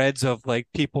and threads of like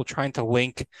people trying to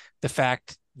link the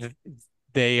fact that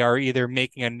they are either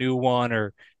making a new one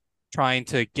or trying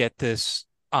to get this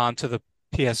onto the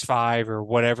PS5 or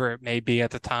whatever it may be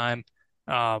at the time.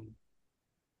 Um,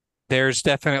 there's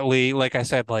definitely, like I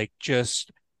said, like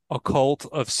just a cult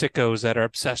of sickos that are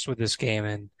obsessed with this game,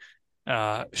 and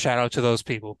shout out to those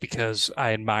people because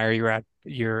I admire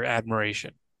your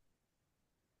admiration.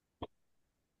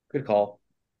 Good call.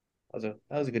 That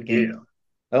was a good Yeah. game.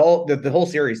 The whole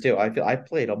series too. I feel I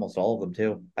played almost all of them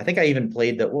too. I think I even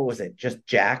played the what was it? Just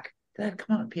Jack. Did that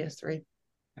come out on PS3?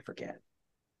 I forget.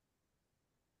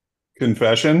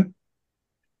 Confession?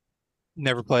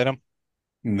 Never played them.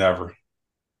 Never.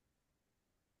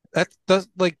 That does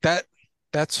like that.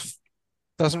 That's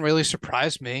doesn't really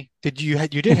surprise me. You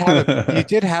did have you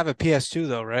did have a PS2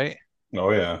 though, right?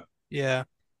 Oh yeah. Yeah.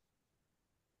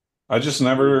 I just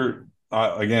never.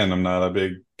 Again, I'm not a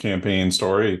big campaign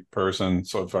story person,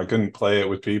 so if I couldn't play it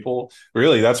with people,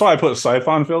 really, that's why I put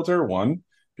Siphon Filter one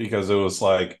because it was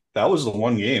like that was the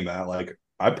one game that like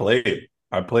I played.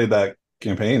 I played that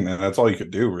campaign, and that's all you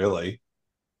could do really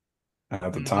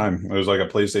at the Hmm. time. It was like a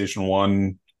PlayStation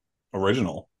One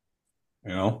original,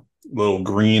 little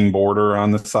green border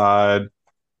on the side.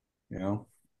 You know,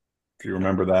 if you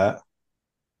remember that.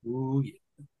 Ooh, yeah.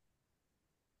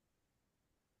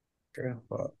 True.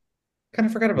 But Kind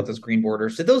of forgot about those green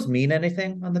borders. Did those mean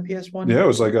anything on the PS1? yeah, it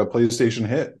was like a PlayStation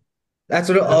hit. That's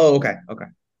what. Yep. Oh, okay, okay.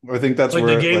 I think that's Like the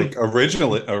where it game. like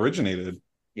originally originated.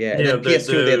 Yeah, and Yeah, then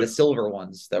PS2 they had the silver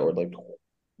ones that were like,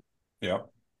 Yeah.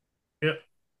 yeah,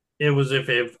 it was if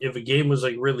a game was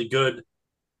like really good,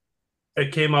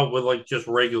 it came out with like just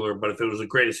regular. But if it was the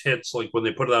greatest hits, like when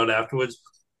they put it out afterwards,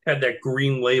 had that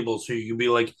green label, so you could be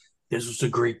like, "This was a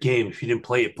great game. If you didn't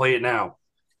play it now."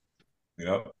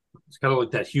 Yep. It's kind of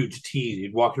like that huge tease.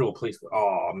 You'd walk into a place,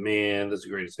 oh man, this is the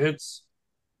greatest hits.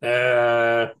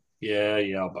 Yeah,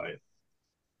 I'll buy it.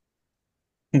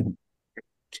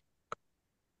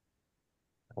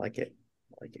 I like it.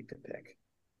 I like it. Good pick.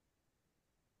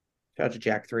 Shout out to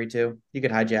Jack 3 too. You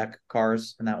could hijack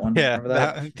cars in that one. Yeah, Remember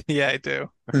that? yeah, I do.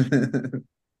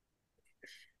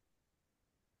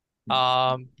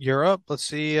 You're up. Let's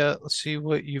see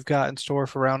what you've got in store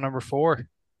for round number 4.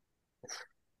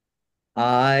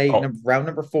 Oh, Round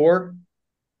number 4.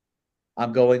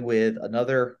 I'm going with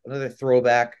another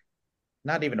throwback.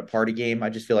 Not even a party game. I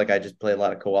just feel like I just play a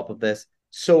lot of co-op of this.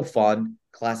 So fun,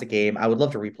 classic game. I would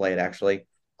love to replay it actually.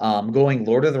 Going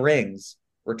Lord of the Rings,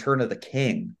 Return of the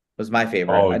King was my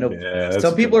favorite. oh I know yeah, that's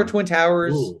some a good people are one. Twin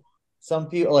Towers, Ooh. some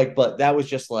people like, but that was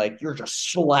just like you're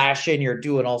just slashing, you're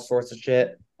doing all sorts of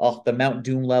shit. Oh, the Mount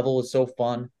Doom level is so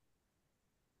fun.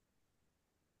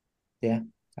 Yeah,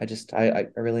 I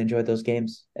really enjoyed those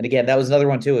games. And again, that was another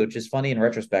one too, which is funny in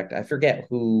retrospect. I forget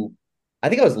who. I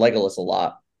think I was Legolas a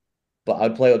lot, but I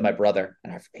would play with my brother,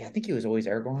 and I think he was always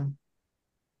Aragorn.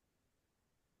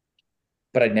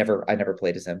 But I never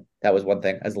played as him. That was one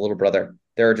thing. As a little brother,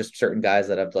 there are just certain guys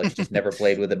that I've like just never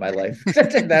played with in my life.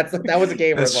 That was a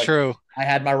game where it's That's like true. I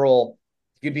had my role.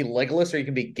 You could be Legolas or you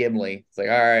can be Gimli. It's like,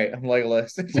 all right, I'm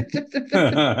Legolas.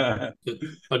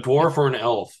 A dwarf or an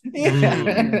elf?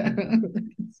 Yeah.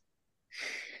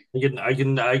 I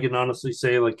can honestly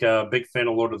say, like, big fan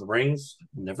of Lord of the Rings.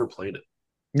 Never played it.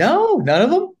 No, none of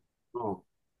them. Oh.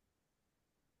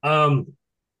 Um,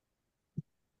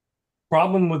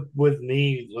 Problem with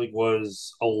me like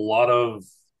was a lot of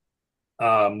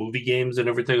movie games and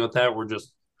everything like that were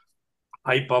just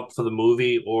hype up for the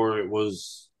movie, or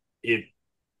it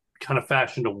kind of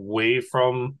fashioned away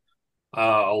from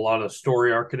a lot of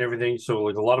story arc and everything. So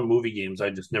like a lot of movie games, I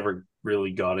just never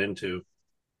really got into.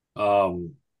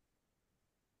 Um,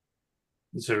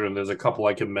 Considering there's a couple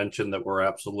I can mention that were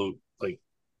absolute like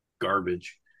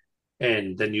garbage,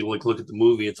 and then you look at the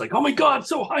movie, it's like, oh my god,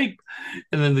 so hype,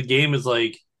 and then the game is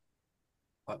like,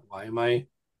 why am I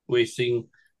wasting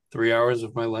 3 hours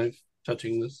of my life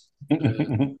touching this?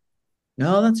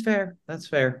 No, that's fair. That's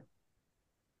fair.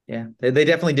 Yeah, they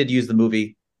definitely did use the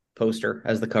movie poster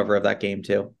as the cover of that game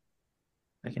too.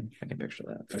 I can picture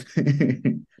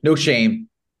that. No shame,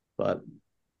 but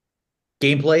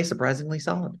gameplay surprisingly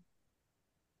solid.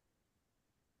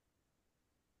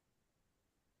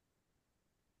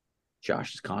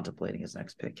 Josh is contemplating his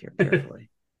next pick here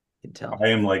carefully. You can tell. I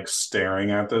am like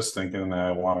staring at this, thinking that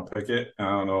I want to pick it. I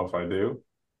don't know if I do,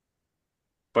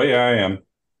 but yeah, I am.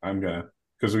 I'm gonna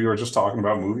because we were just talking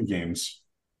about movie games,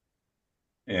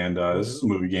 and this is a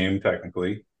movie game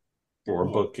technically, or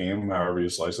a book game, however you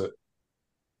slice it.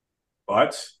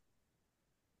 But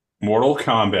Mortal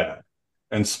Kombat,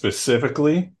 and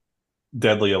specifically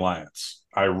Deadly Alliance.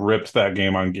 I ripped that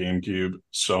game on GameCube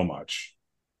so much.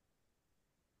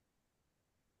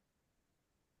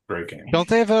 Great game. Don't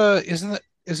they have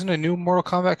isn't a new Mortal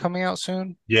Kombat coming out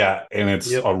soon? Yeah, and it's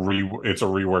Yep. it's a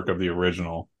rework of the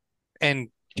original. And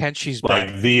Kenshi's Like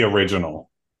back. the original.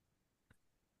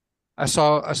 I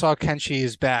saw Kenshi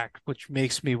is back, which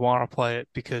makes me want to play it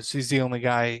because he's the only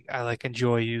guy I like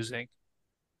enjoy using.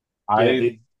 Yeah,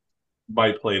 I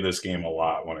might play this game a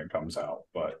lot when it comes out,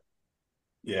 but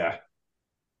yeah,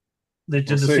 they we'll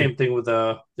did the see.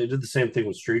 same thing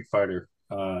with Street Fighter.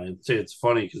 It's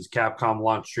funny because Capcom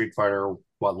launched Street Fighter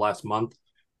last month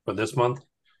or this month,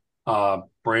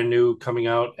 brand new coming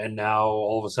out, and now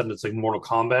all of a sudden it's like Mortal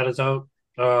Kombat is out,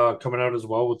 coming out as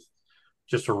well with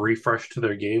just a refresh to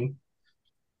their game.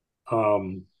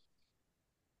 Um,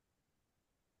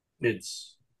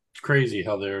 it's crazy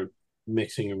how they're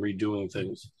mixing and redoing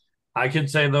things. I can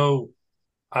say though,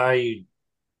 I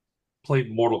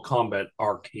played Mortal Kombat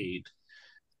Arcade,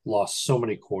 lost so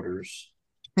many quarters,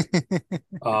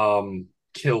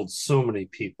 killed so many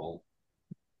people,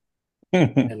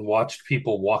 and watched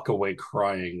people walk away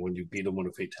crying when you beat them with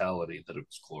a fatality. That it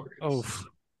was Oh,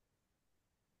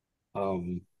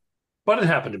 glorious. But it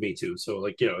happened to me too. So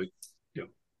like you know,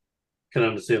 can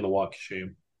understand the walk of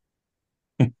shame.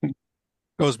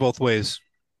 goes both ways.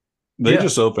 Yeah. They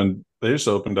just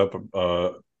opened up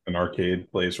an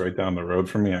arcade place right down the road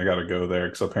from me. I got to go there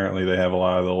because apparently they have a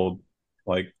lot of the old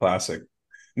like classic,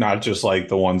 not just like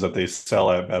the ones that they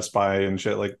sell at Best Buy and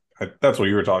shit. Like that's what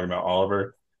you were talking about,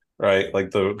 Oliver, right?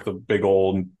 Like the big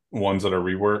old ones that are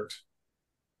reworked.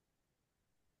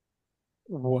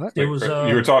 What? It Like was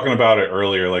you were talking about it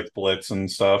earlier, like Blitz and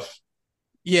stuff.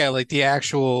 Yeah, like the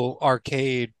actual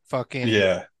arcade fucking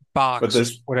Yeah, but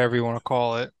box, whatever you want to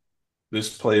call it.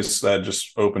 this place that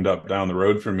just opened up down the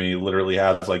road from me literally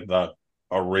has like the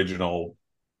original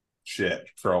shit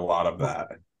for a lot of that.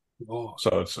 Oh.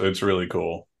 So it's really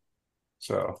cool.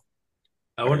 So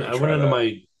I I went gotta I went try into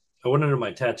that.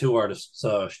 my tattoo artist's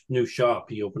new shop.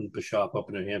 He opened a shop up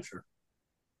in New Hampshire.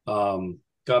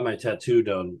 Got my tattoo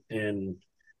done, and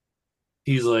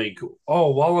he's like,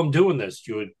 "Oh, while I'm doing this,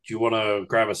 do you want to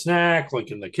grab a snack like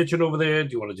in the kitchen over there?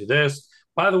 Do you want to do this?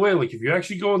 By the way, like if you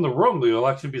actually go in the room, you'll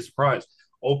actually be surprised.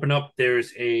 Open up,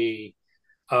 there's a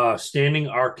standing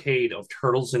arcade of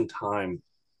Turtles in Time.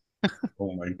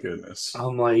 Oh my goodness.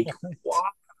 I'm like, what?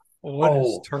 What is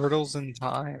Oh, Turtles in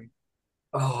Time?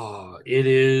 oh, it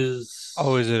is.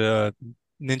 Oh, is it a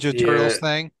Ninja Yeah, Turtles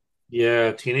thing?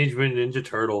 yeah. Teenage Mutant Ninja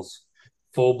Turtles,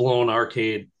 full blown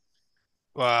arcade.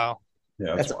 Wow,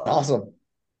 Yeah, that's That's wild. awesome.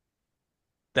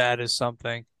 that is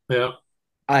something. Yeah.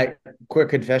 I quick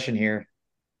confession here.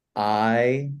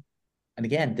 I and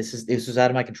again, this was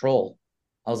out of my control.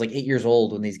 I was like 8 years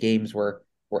old when these games were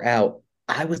out.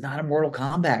 I was not a Mortal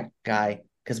Kombat guy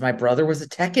because my brother was a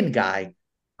Tekken guy.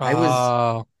 I was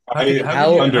Oh, I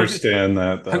out. understand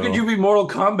that How could you though. be Mortal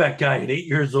Kombat guy at 8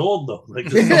 years old though? Like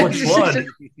there's so much blood.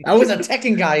 I was a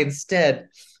Tekken guy instead.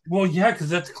 Well, yeah, because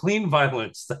that's clean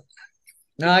violence.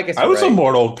 No, I guess I you're was a right.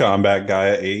 Mortal Kombat guy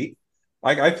at 8.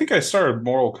 Like I think I started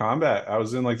Mortal Kombat. I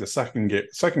was in like the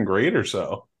second grade or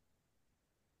so.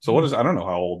 So what is I don't know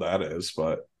how old that is,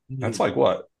 but that's like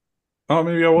what? Oh,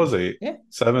 maybe I was 8, Yeah.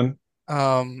 7.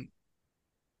 um,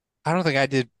 I don't think I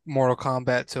did Mortal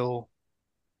Kombat till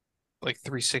like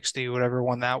 360, whatever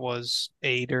one that was,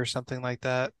 8 or something like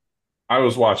that. I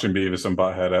was watching Beavis and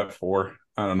Butthead at 4.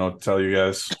 I don't know what to tell you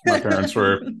guys. My parents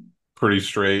were pretty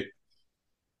straight.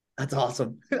 That's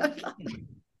awesome.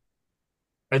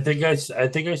 I think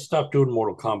I stopped doing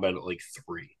Mortal Kombat at like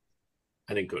 3.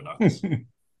 I didn't go nuts.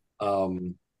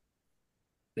 Um,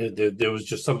 there was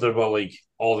just something about like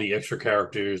all the extra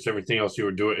characters, everything else you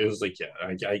were doing. It was like, yeah,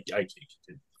 I can't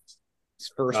continue.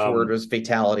 His first word Um, was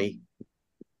fatality.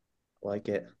 Like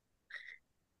it.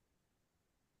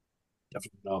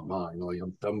 Definitely not mine. Like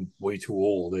I'm way too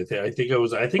old. I think I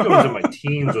was in my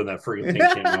teens when that freaking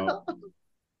thing came out.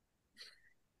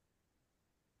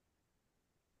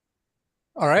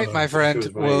 All right, my I think it friend.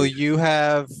 was my Well, age. you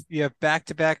have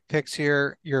back-to-back picks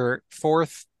here, your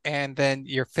fourth and then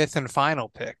your fifth and final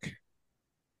pick.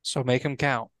 So make them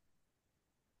count.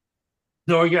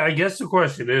 So yeah, I guess the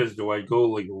question is, do I go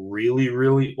like really,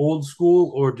 really old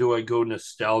school, or do I go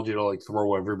nostalgia to like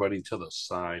throw everybody to the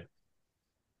side?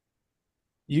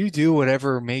 You do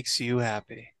whatever makes you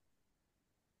happy.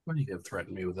 Why do you have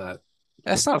threatened me with that?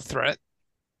 That's not a threat.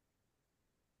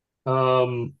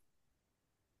 Um,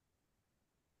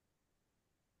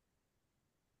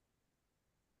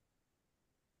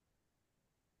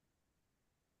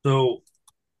 so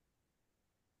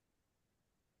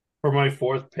for my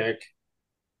fourth pick,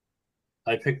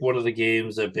 I picked one of the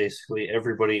games that basically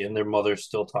everybody and their mother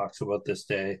still talks about this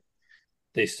day.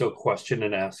 They still question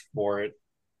and ask for it.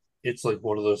 It's like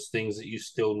one of those things that you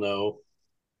still know,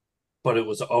 but it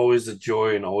was always a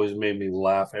joy and always made me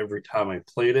laugh every time I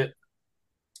played it.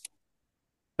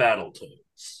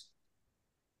 Battletoads.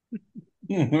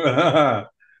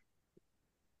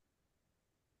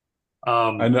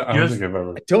 I know. I don't think Just I've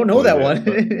ever I don't know played that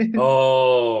it, but one.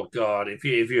 oh god, if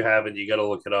you haven't, you got to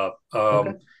look it up.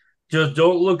 Okay. Just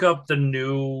don't look up the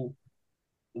new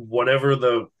whatever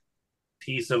the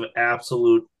piece of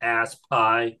absolute ass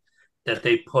pie that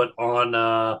they put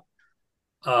on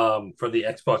for the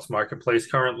Xbox Marketplace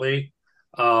currently.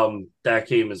 That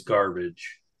game is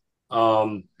garbage.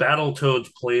 Battletoads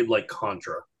played like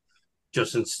Contra.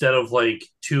 Just instead of like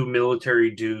two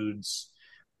military dudes,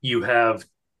 you have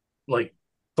like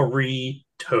three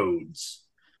toads.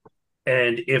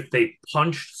 And if they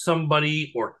punched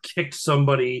somebody or kicked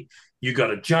somebody, you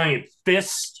got a giant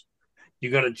fist,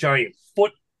 you got a giant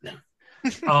foot,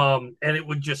 and it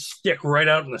would just stick right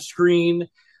out on the screen.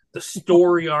 The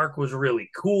story arc was really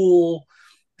cool.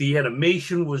 The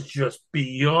animation was just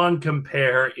beyond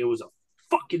compare. It was a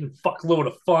fucking fuckload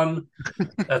of fun.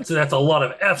 That's a lot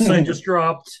of F's I just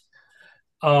dropped.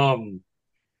 Um,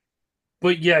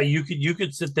 but yeah, you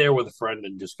could sit there with a friend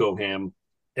and just go ham.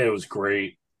 And it was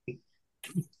great.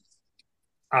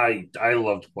 I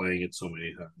loved playing it so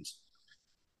many times.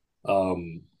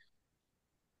 Um,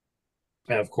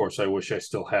 and of course, I wish I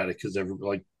still had it because every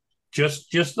like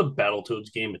just the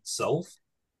Battletoads game itself.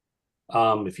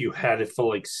 If you had it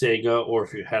for like Sega or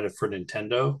if you had it for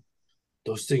Nintendo,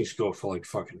 those things go for like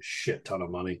fucking shit ton of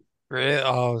money. Really?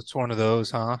 Oh, it's one of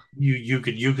those, huh? You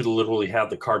could literally have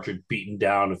the cartridge beaten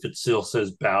down if it still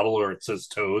says Battle or it says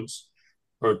Toads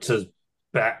or it says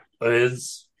Bat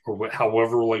is or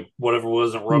however like whatever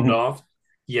wasn't rubbed off.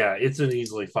 Yeah, it's an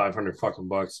easily 500 fucking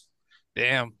bucks.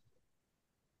 Damn.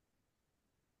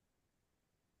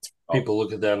 People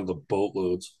look at that on the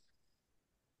boatloads.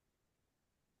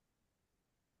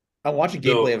 I'm watching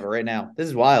gameplay So, of it right now. This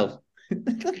is wild.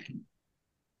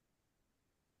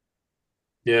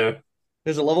 yeah.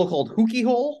 There's a level called Hookie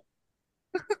Hole.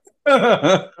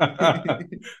 That's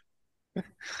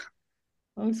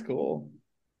cool.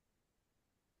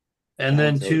 And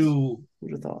then Battletoads.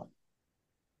 Who'd have thought?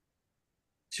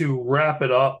 to wrap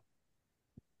it up,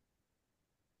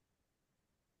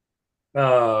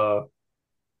 uh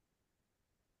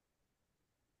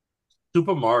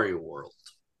Super Mario World.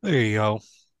 There you go.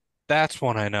 That's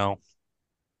one I know.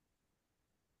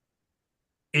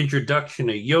 Introduction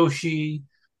to Yoshi,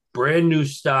 brand new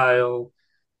style.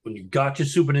 When you got your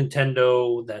Super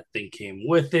Nintendo, that thing came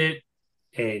with it,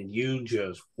 and you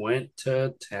just went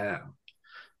to town.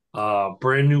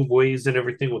 Brand new ways and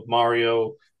everything with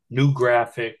Mario, new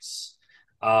graphics.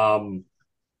 Um,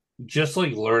 just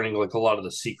like learning like a lot of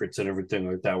the secrets and everything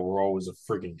like that were always a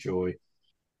friggin' joy.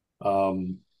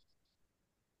 Um,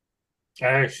 I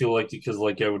actually liked it because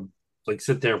like I would like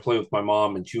sit there and play with my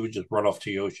mom, and she would just run off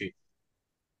to Yoshi.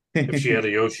 If she had a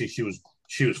Yoshi, she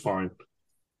was fine.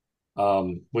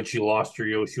 When she lost her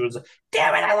Yoshi, she was like,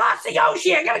 "Damn it, I lost the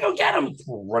Yoshi! I gotta go get him!"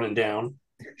 Running down.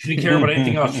 She didn't care about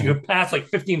anything else. She could pass like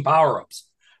 15 power ups.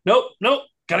 Nope, nope,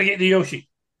 gotta get the Yoshi.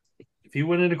 If he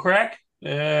went into crack, she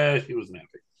wasn't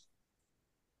happy.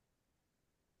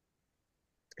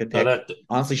 Good Now pick. that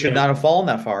Honestly, should yeah, not have fallen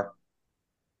that far.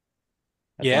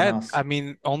 That's on Yeah, us. I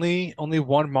mean, only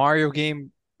one Mario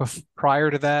game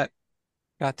prior to that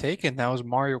got taken. That was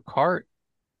Mario Kart.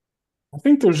 I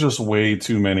think there's just way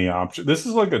too many options. This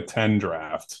is like a 10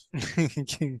 draft.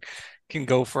 can can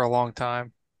go for a long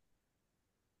time.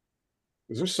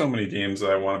 There's so many games that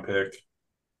I want to pick.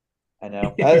 I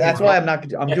know. That's why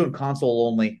I'm doing console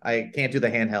only. I can't do the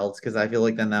handhelds because I feel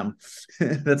like then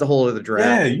that's a whole other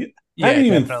Yeah, draft. I Yeah, haven't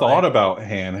even definitely. thought about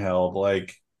handheld.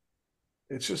 Like,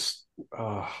 it's just,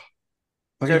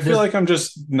 like, see I feel this. like I'm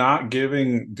just not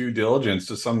giving due diligence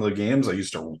to some of the games I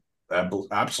used to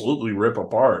absolutely rip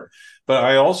apart. But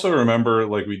I also remember,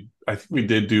 like, I think we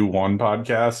did do one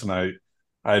podcast, and I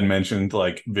had mentioned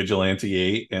like Vigilante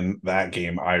 8, and that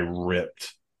game I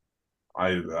ripped.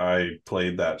 I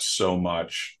played that so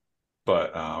much,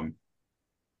 but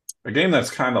a game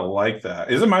that's kind of like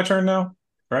that. Is it my turn now?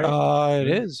 Right? It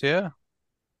is, yeah.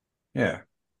 Yeah.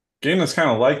 Game that's kind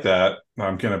of like that.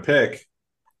 I'm gonna pick,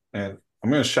 and I'm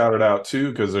gonna shout it out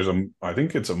too because I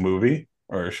think it's a movie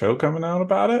or a show coming out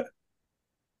about it.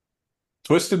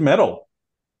 Twisted Metal,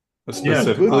 Yeah,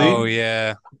 Ooh, good, Oh specifically,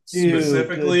 yeah. dude. Good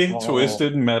specifically call.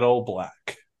 Twisted Metal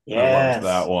Black. I loved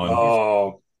that Yes. one.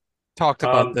 oh, Talked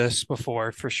about um, this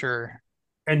before for sure.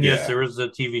 and yes, Yeah, there is a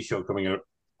TV show coming out.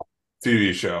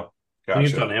 TV show. I think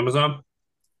it's on Gotcha. Amazon.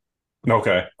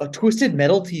 Okay. A Twisted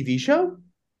Metal TV show?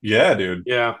 Yeah, dude.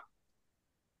 Yeah,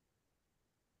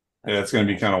 Yeah, That's it's gonna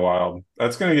be kind awesome. of wild.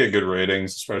 That's gonna get good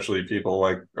ratings, especially people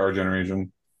like our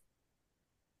generation.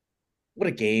 What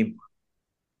a game.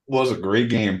 Was a great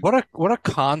game. What a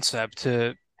concept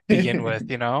to begin with,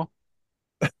 you know?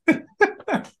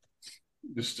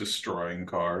 Just destroying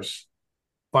cars.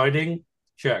 fighting,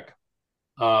 check.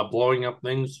 Blowing up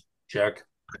things, check.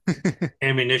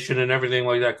 Ammunition and everything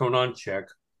like that going on, check.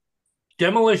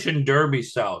 Demolition Derby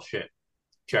style shit,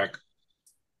 check.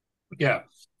 Yeah,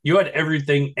 you had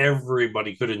everything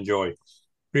everybody could enjoy.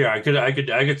 Yeah, I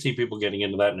could see people getting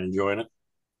into that and enjoying it.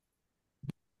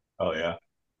 Oh yeah.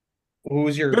 Who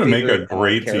was your Gonna make a favorite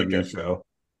great TV character? show.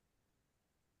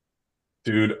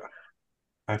 Dude,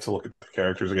 I have to look at the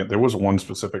characters again. There was one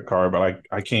specific car, but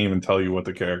I can't even tell you what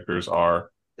the characters are.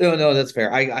 No, no, that's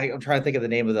fair. I'm trying to think of the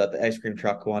name of the ice cream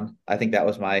truck one. I think that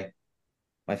was my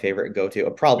favorite go to.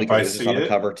 Probably If because I it was just see on the it,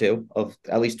 cover too. Of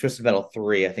at least Twisted Metal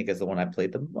 3, I think is the one I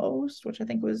played the most, which I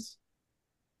think was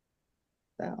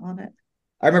that on it.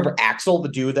 I remember Axel, the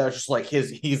dude that was just like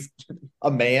he's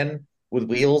a man with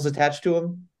wheels attached to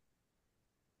him.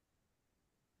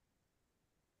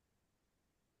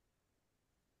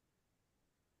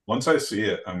 once I see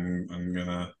it, I'm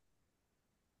gonna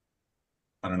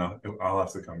I don't know. I'll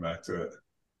have to come back to it.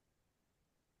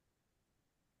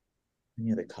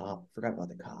 Yeah, the cop. Forgot about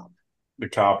the cop. The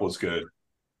cop was good.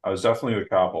 I was definitely the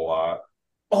cop a lot.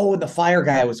 Oh, and the fire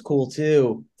guy was cool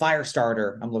too.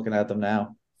 Firestarter. I'm looking at them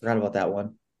now. Forgot about that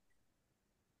one.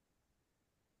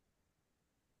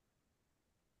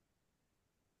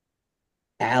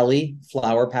 Allie,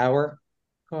 Flower Power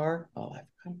car. Oh, I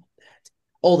forgot about that.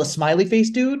 Oh, the smiley face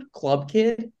dude, Club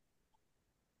Kid.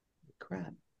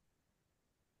 Crap.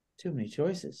 Too many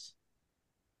choices.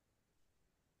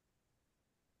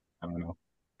 I don't know.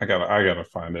 I gotta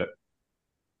find it.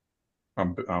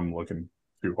 I'm looking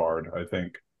too hard, I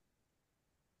think.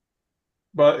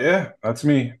 But yeah, that's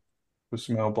me. Who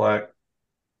smell black?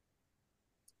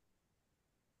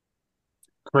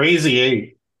 Crazy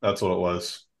Eight. That's what it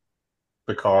was.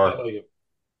 The I car, like it.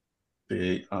 the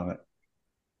eight on it.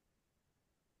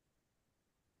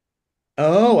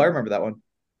 Oh, I remember that one.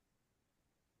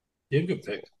 Yeah, good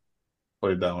pick.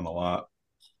 Played that one a lot.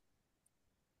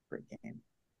 Great game.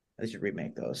 They should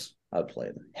remake those. I would play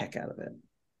the heck out of it.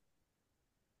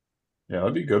 Yeah,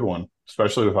 that'd be a good one,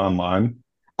 especially with online.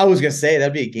 I was gonna say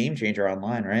that'd be a game changer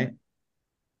online, right?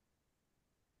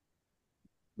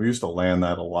 We used to land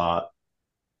that a lot.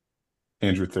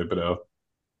 Andrew Thibodeau,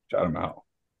 shout him out.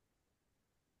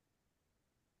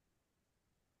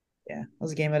 Yeah, that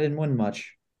was a game I didn't win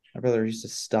much. My brother used to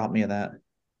stop me of that.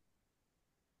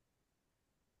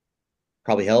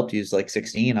 Probably helped. He was like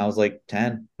 16. I was like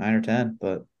 10, 9 or 10,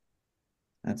 but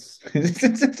that's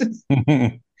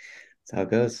how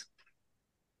it goes.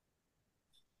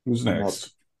 Who's I'm up.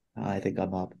 next? I think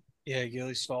I'm up. Yeah,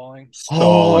 Gilly's stalling. Oh,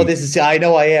 Stalling. this is I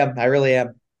know I am. I really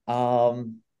am.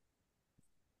 Um,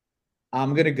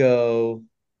 I'm gonna go.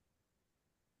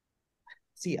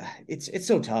 See, it's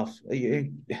so tough.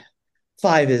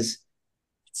 Five is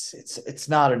it's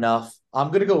not enough.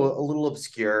 I'm gonna go a little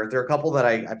obscure. There are a couple that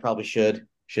I probably should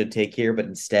take here, but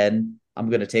instead I'm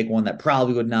gonna take one that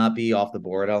probably would not be off the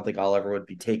board. I don't think I'll ever would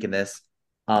be taking this.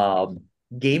 Um,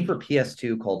 Game for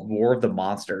PS2 called War of the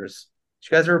Monsters.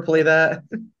 Did you guys ever play that?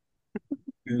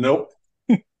 Nope.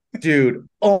 Dude,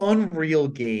 unreal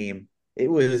game. It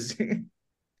was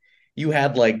you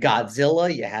had like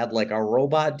Godzilla, you had like a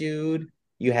robot dude,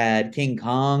 you had King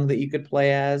Kong that you could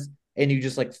play as, and you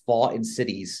just like fought in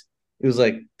cities. It was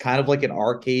like kind of like an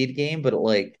arcade game, but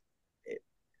like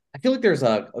I feel like there's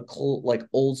a cool, like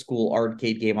old school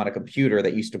arcade game on a computer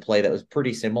that used to play that was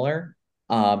pretty similar.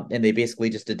 And they basically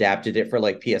just adapted it for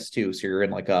like PS2. So you're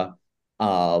in like a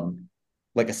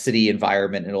city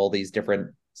environment and all these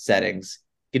different settings.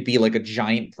 It could be like a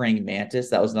giant praying mantis.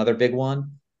 That was another big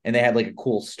one. And they had like a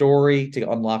cool story to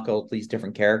unlock all these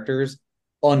different characters.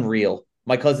 Unreal.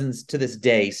 My cousins to this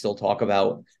day still talk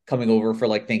about coming over for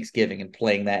like Thanksgiving and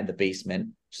playing that in the basement,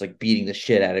 just like beating the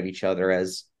shit out of each other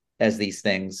as these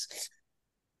things.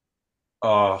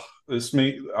 This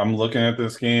me. I'm looking at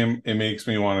this game. It makes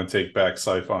me want to take back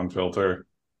Siphon Filter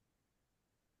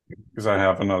because I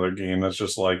have another game that's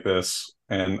just like this,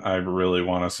 and I really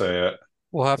want to say it.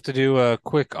 We'll have to do a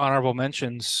quick honorable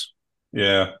mentions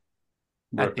Yeah,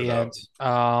 at rip the it end.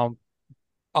 up.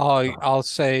 I'll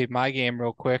say my game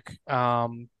real quick. I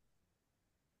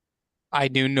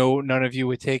knew none of you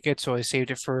would take it, so I saved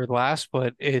it for last,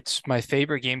 but it's my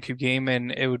favorite GameCube game,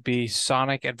 and it would be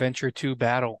Sonic Adventure 2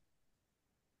 Battle.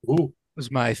 Ooh, It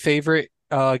was my favorite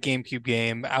GameCube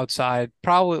game outside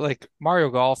probably like Mario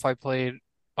Golf. I played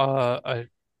an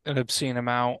obscene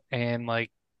amount and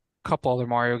like a couple other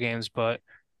Mario games, but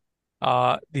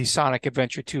the Sonic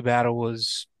Adventure 2 Battle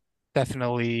was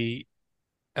definitely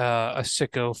a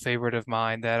sicko favorite of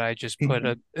mine that I just put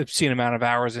a obscene amount of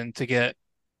hours in to get,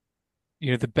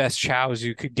 the best chows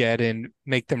you could get and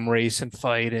make them race and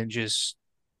fight and just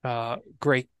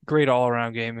great all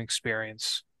around game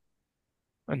experience.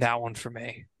 And that one for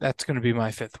me. That's going to be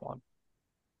my fifth one.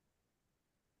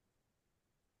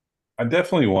 I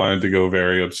definitely wanted to go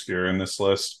very obscure in this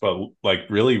list, but like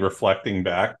really reflecting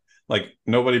back, like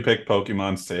nobody picked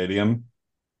Pokemon Stadium.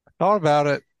 Thought about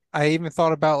it. I even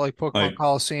thought about like Pokemon Like,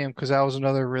 Coliseum because that was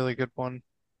another really good one.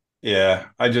 yeah,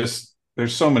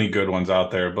 there's so many good ones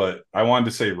out there, but I wanted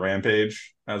to say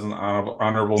Rampage as an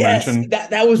honorable Yes, mention.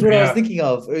 that was what I was yeah. thinking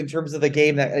of in terms of the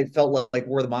game that it felt like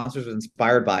War of the Monsters was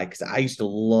inspired by because I used to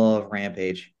love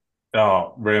Rampage.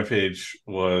 Oh, Rampage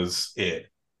was it,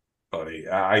 buddy.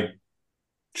 I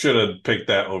should have picked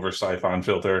that over Siphon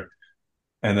Filter.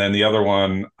 And then the other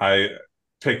one, I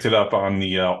picked it up on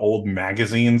the old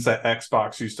magazines that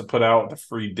Xbox used to put out, the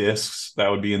free discs that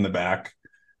would be in the back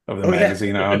of the Oh yeah,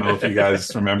 magazine. I don't know if you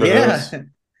guys remember those, yeah,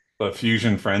 but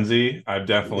Fusion Frenzy, I've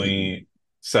definitely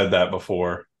said that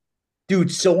before.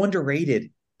 dude, so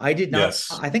underrated. I did not.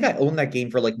 Yes. I think I owned that game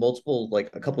for like multiple, like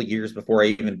a couple years before I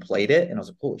even played it, and I was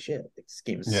like, "Holy shit, this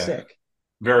game is Yeah. sick."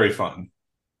 Very fun.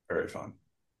 Very fun.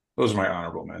 Those are my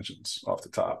honorable mentions off the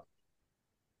top.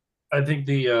 I think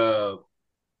the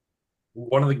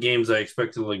one of the games I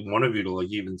expected like one of you to like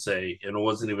even say, and it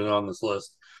wasn't even on this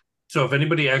list. So if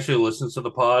anybody actually listens to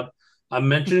the pod, I'm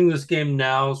mentioning this game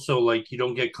now, so like you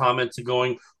don't get comments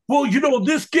going, well,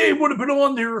 this game would have been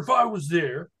on there if I was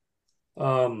there.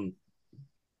 Because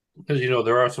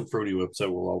there are some fruity whips that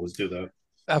will always do that.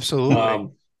 Absolutely.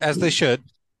 As they should.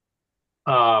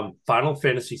 Final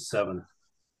Fantasy VII.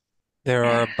 There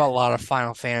are a lot of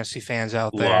Final Fantasy fans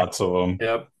out there. Lots of them.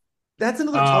 Yep. That's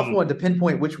another tough one to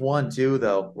pinpoint which one too,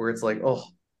 though, where it's like, oh,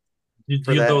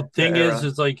 the thing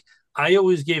is like I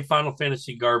always gave Final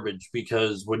Fantasy garbage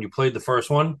because when you played the first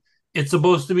one, it's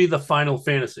supposed to be the Final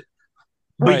Fantasy.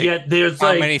 But yet there's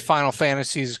how many Final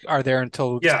Fantasies are there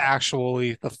until it's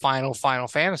actually the Final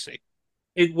Fantasy?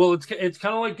 It's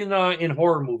kind of like in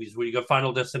horror movies where you got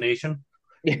Final Destination.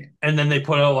 And then they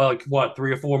put out like what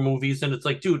 3 or 4 movies, and it's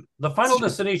like, dude, the Final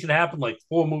Destination happened like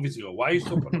 4 movies ago. Why are you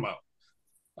still putting them out?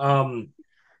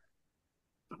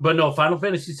 But no, Final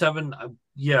Fantasy VII.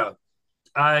 Yeah,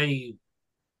 I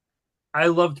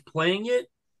loved playing it,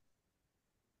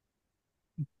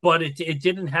 but it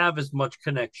didn't have as much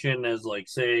connection as like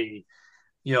say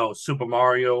Super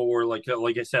Mario, or like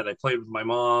I said, I played with my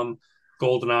mom.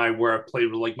 GoldenEye, where I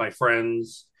played with like my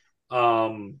friends.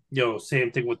 Same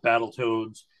thing with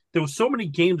Battletoads. There were so many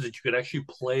games that you could actually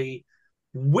play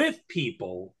with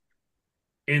people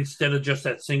instead of just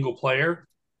that single player.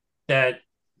 That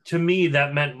to me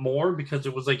that meant more because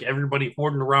it was like everybody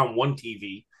hoarding around one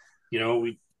TV.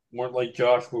 We weren't like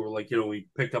Josh, where we're like we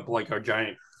picked up like our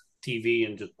giant TV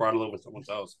and just brought it over to someone's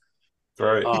house.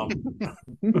 Right.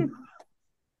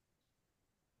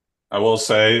 I will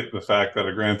say the fact that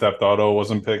a Grand Theft Auto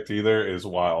wasn't picked either is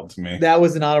wild to me. That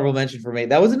was an honorable mention for me.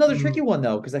 That was another tricky one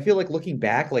though, because I feel like looking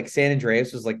back, like San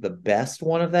Andreas was like the best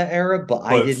one of that era, but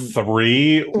I didn't.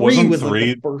 Three was like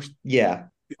the first, yeah.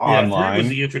 Online 3 was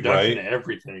the introduction to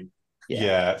everything.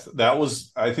 Yeah, that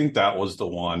was. I think that was the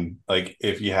one. Like,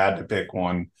 if you had to pick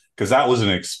one, because that was an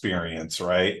experience,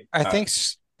 right? I think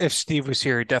if Steve was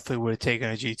here, he definitely would have taken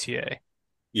a GTA.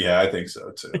 Yeah, I think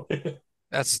so too.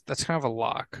 That's kind of a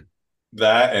lock.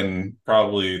 That and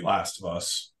probably Last of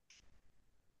Us.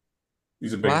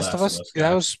 He's a big Last of Us guy.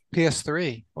 That was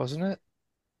PS3, wasn't it?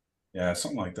 Yeah,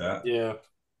 something like that. Yeah.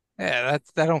 Yeah,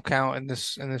 that don't count in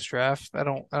this draft. I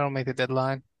don't make the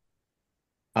deadline.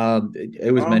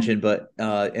 It was mentioned, but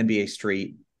NBA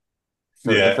Street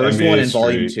for the first NBA one in Street.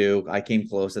 Volume 2. I came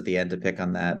close at the end to pick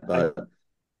on that, but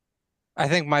I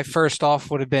think my first off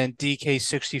would have been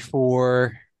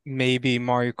DK64, maybe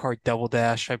Mario Kart Double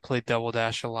Dash. I played Double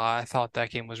Dash a lot. I thought that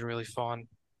game was really fun.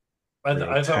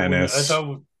 I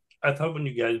thought when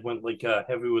you guys went like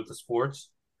heavy with the sports,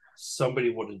 somebody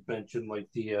would have mentioned like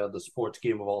the sports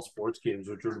game of all sports games,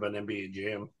 which would have been NBA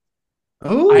Jam.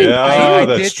 Oh, I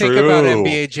did think about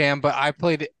NBA Jam, but I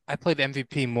played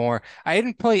MVP more. I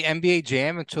didn't play NBA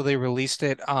Jam until they released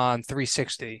it on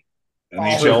 360.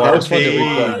 NHL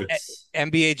Arcade,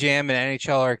 NBA Jam, and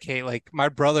NHL Arcade. Like my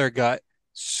brother got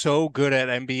so good at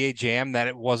NBA Jam that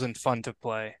it wasn't fun to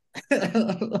play.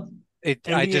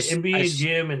 NBA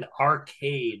Jam and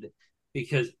Arcade,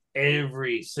 because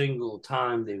every single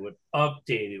time they would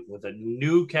update it with a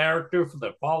new character for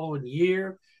the following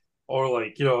year, or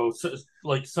like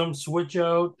like some switch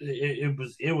out.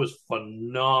 It was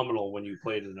phenomenal when you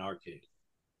played in Arcade.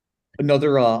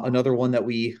 Another one that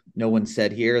no one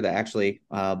said here that actually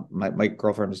my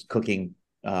girlfriend was cooking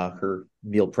her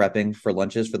meal prepping for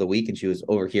lunches for the week, and she was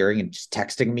overhearing and just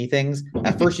texting me things.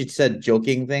 At first she said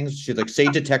joking things. She's like, say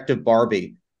Detective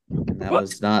Barbie. And that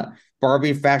was not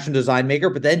Barbie fashion design maker,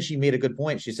 but then she made a good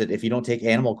point. She said, if you don't take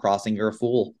Animal Crossing, you're a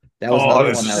fool. That was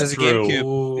another one. That was a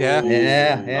GameCube. Yeah.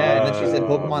 And then she said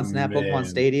Pokemon Snap, Pokemon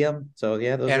Stadium. So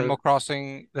yeah, those Animal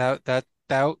Crossing, that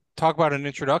talk about an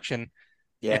introduction.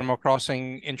 Yeah. Animal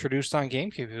Crossing introduced on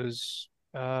GameCube. It was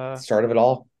start of it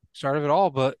all.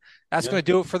 But that's going to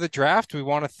do it for the draft. We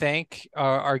want to thank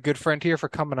our good friend here for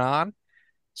coming on.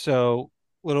 So,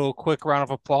 little quick round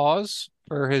of applause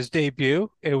for his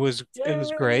debut. It was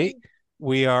great.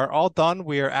 We are all done.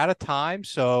 We are out of time,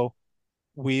 so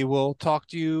we will talk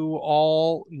to you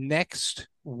all next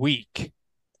week.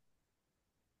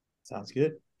 Sounds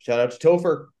good. Shout out to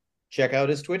Topher. Check out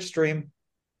his Twitch stream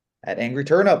at Angry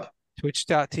Turnip.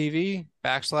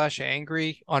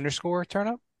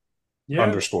 Twitch.tv/angry_turnip. Yeah.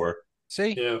 Underscore.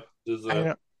 See? Yeah.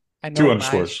 I know 2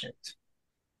 underscores.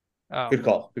 Oh. Good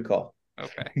call.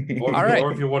 Okay.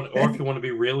 Or if you want to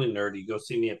be really nerdy, go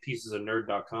see me at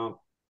piecesofnerd.com.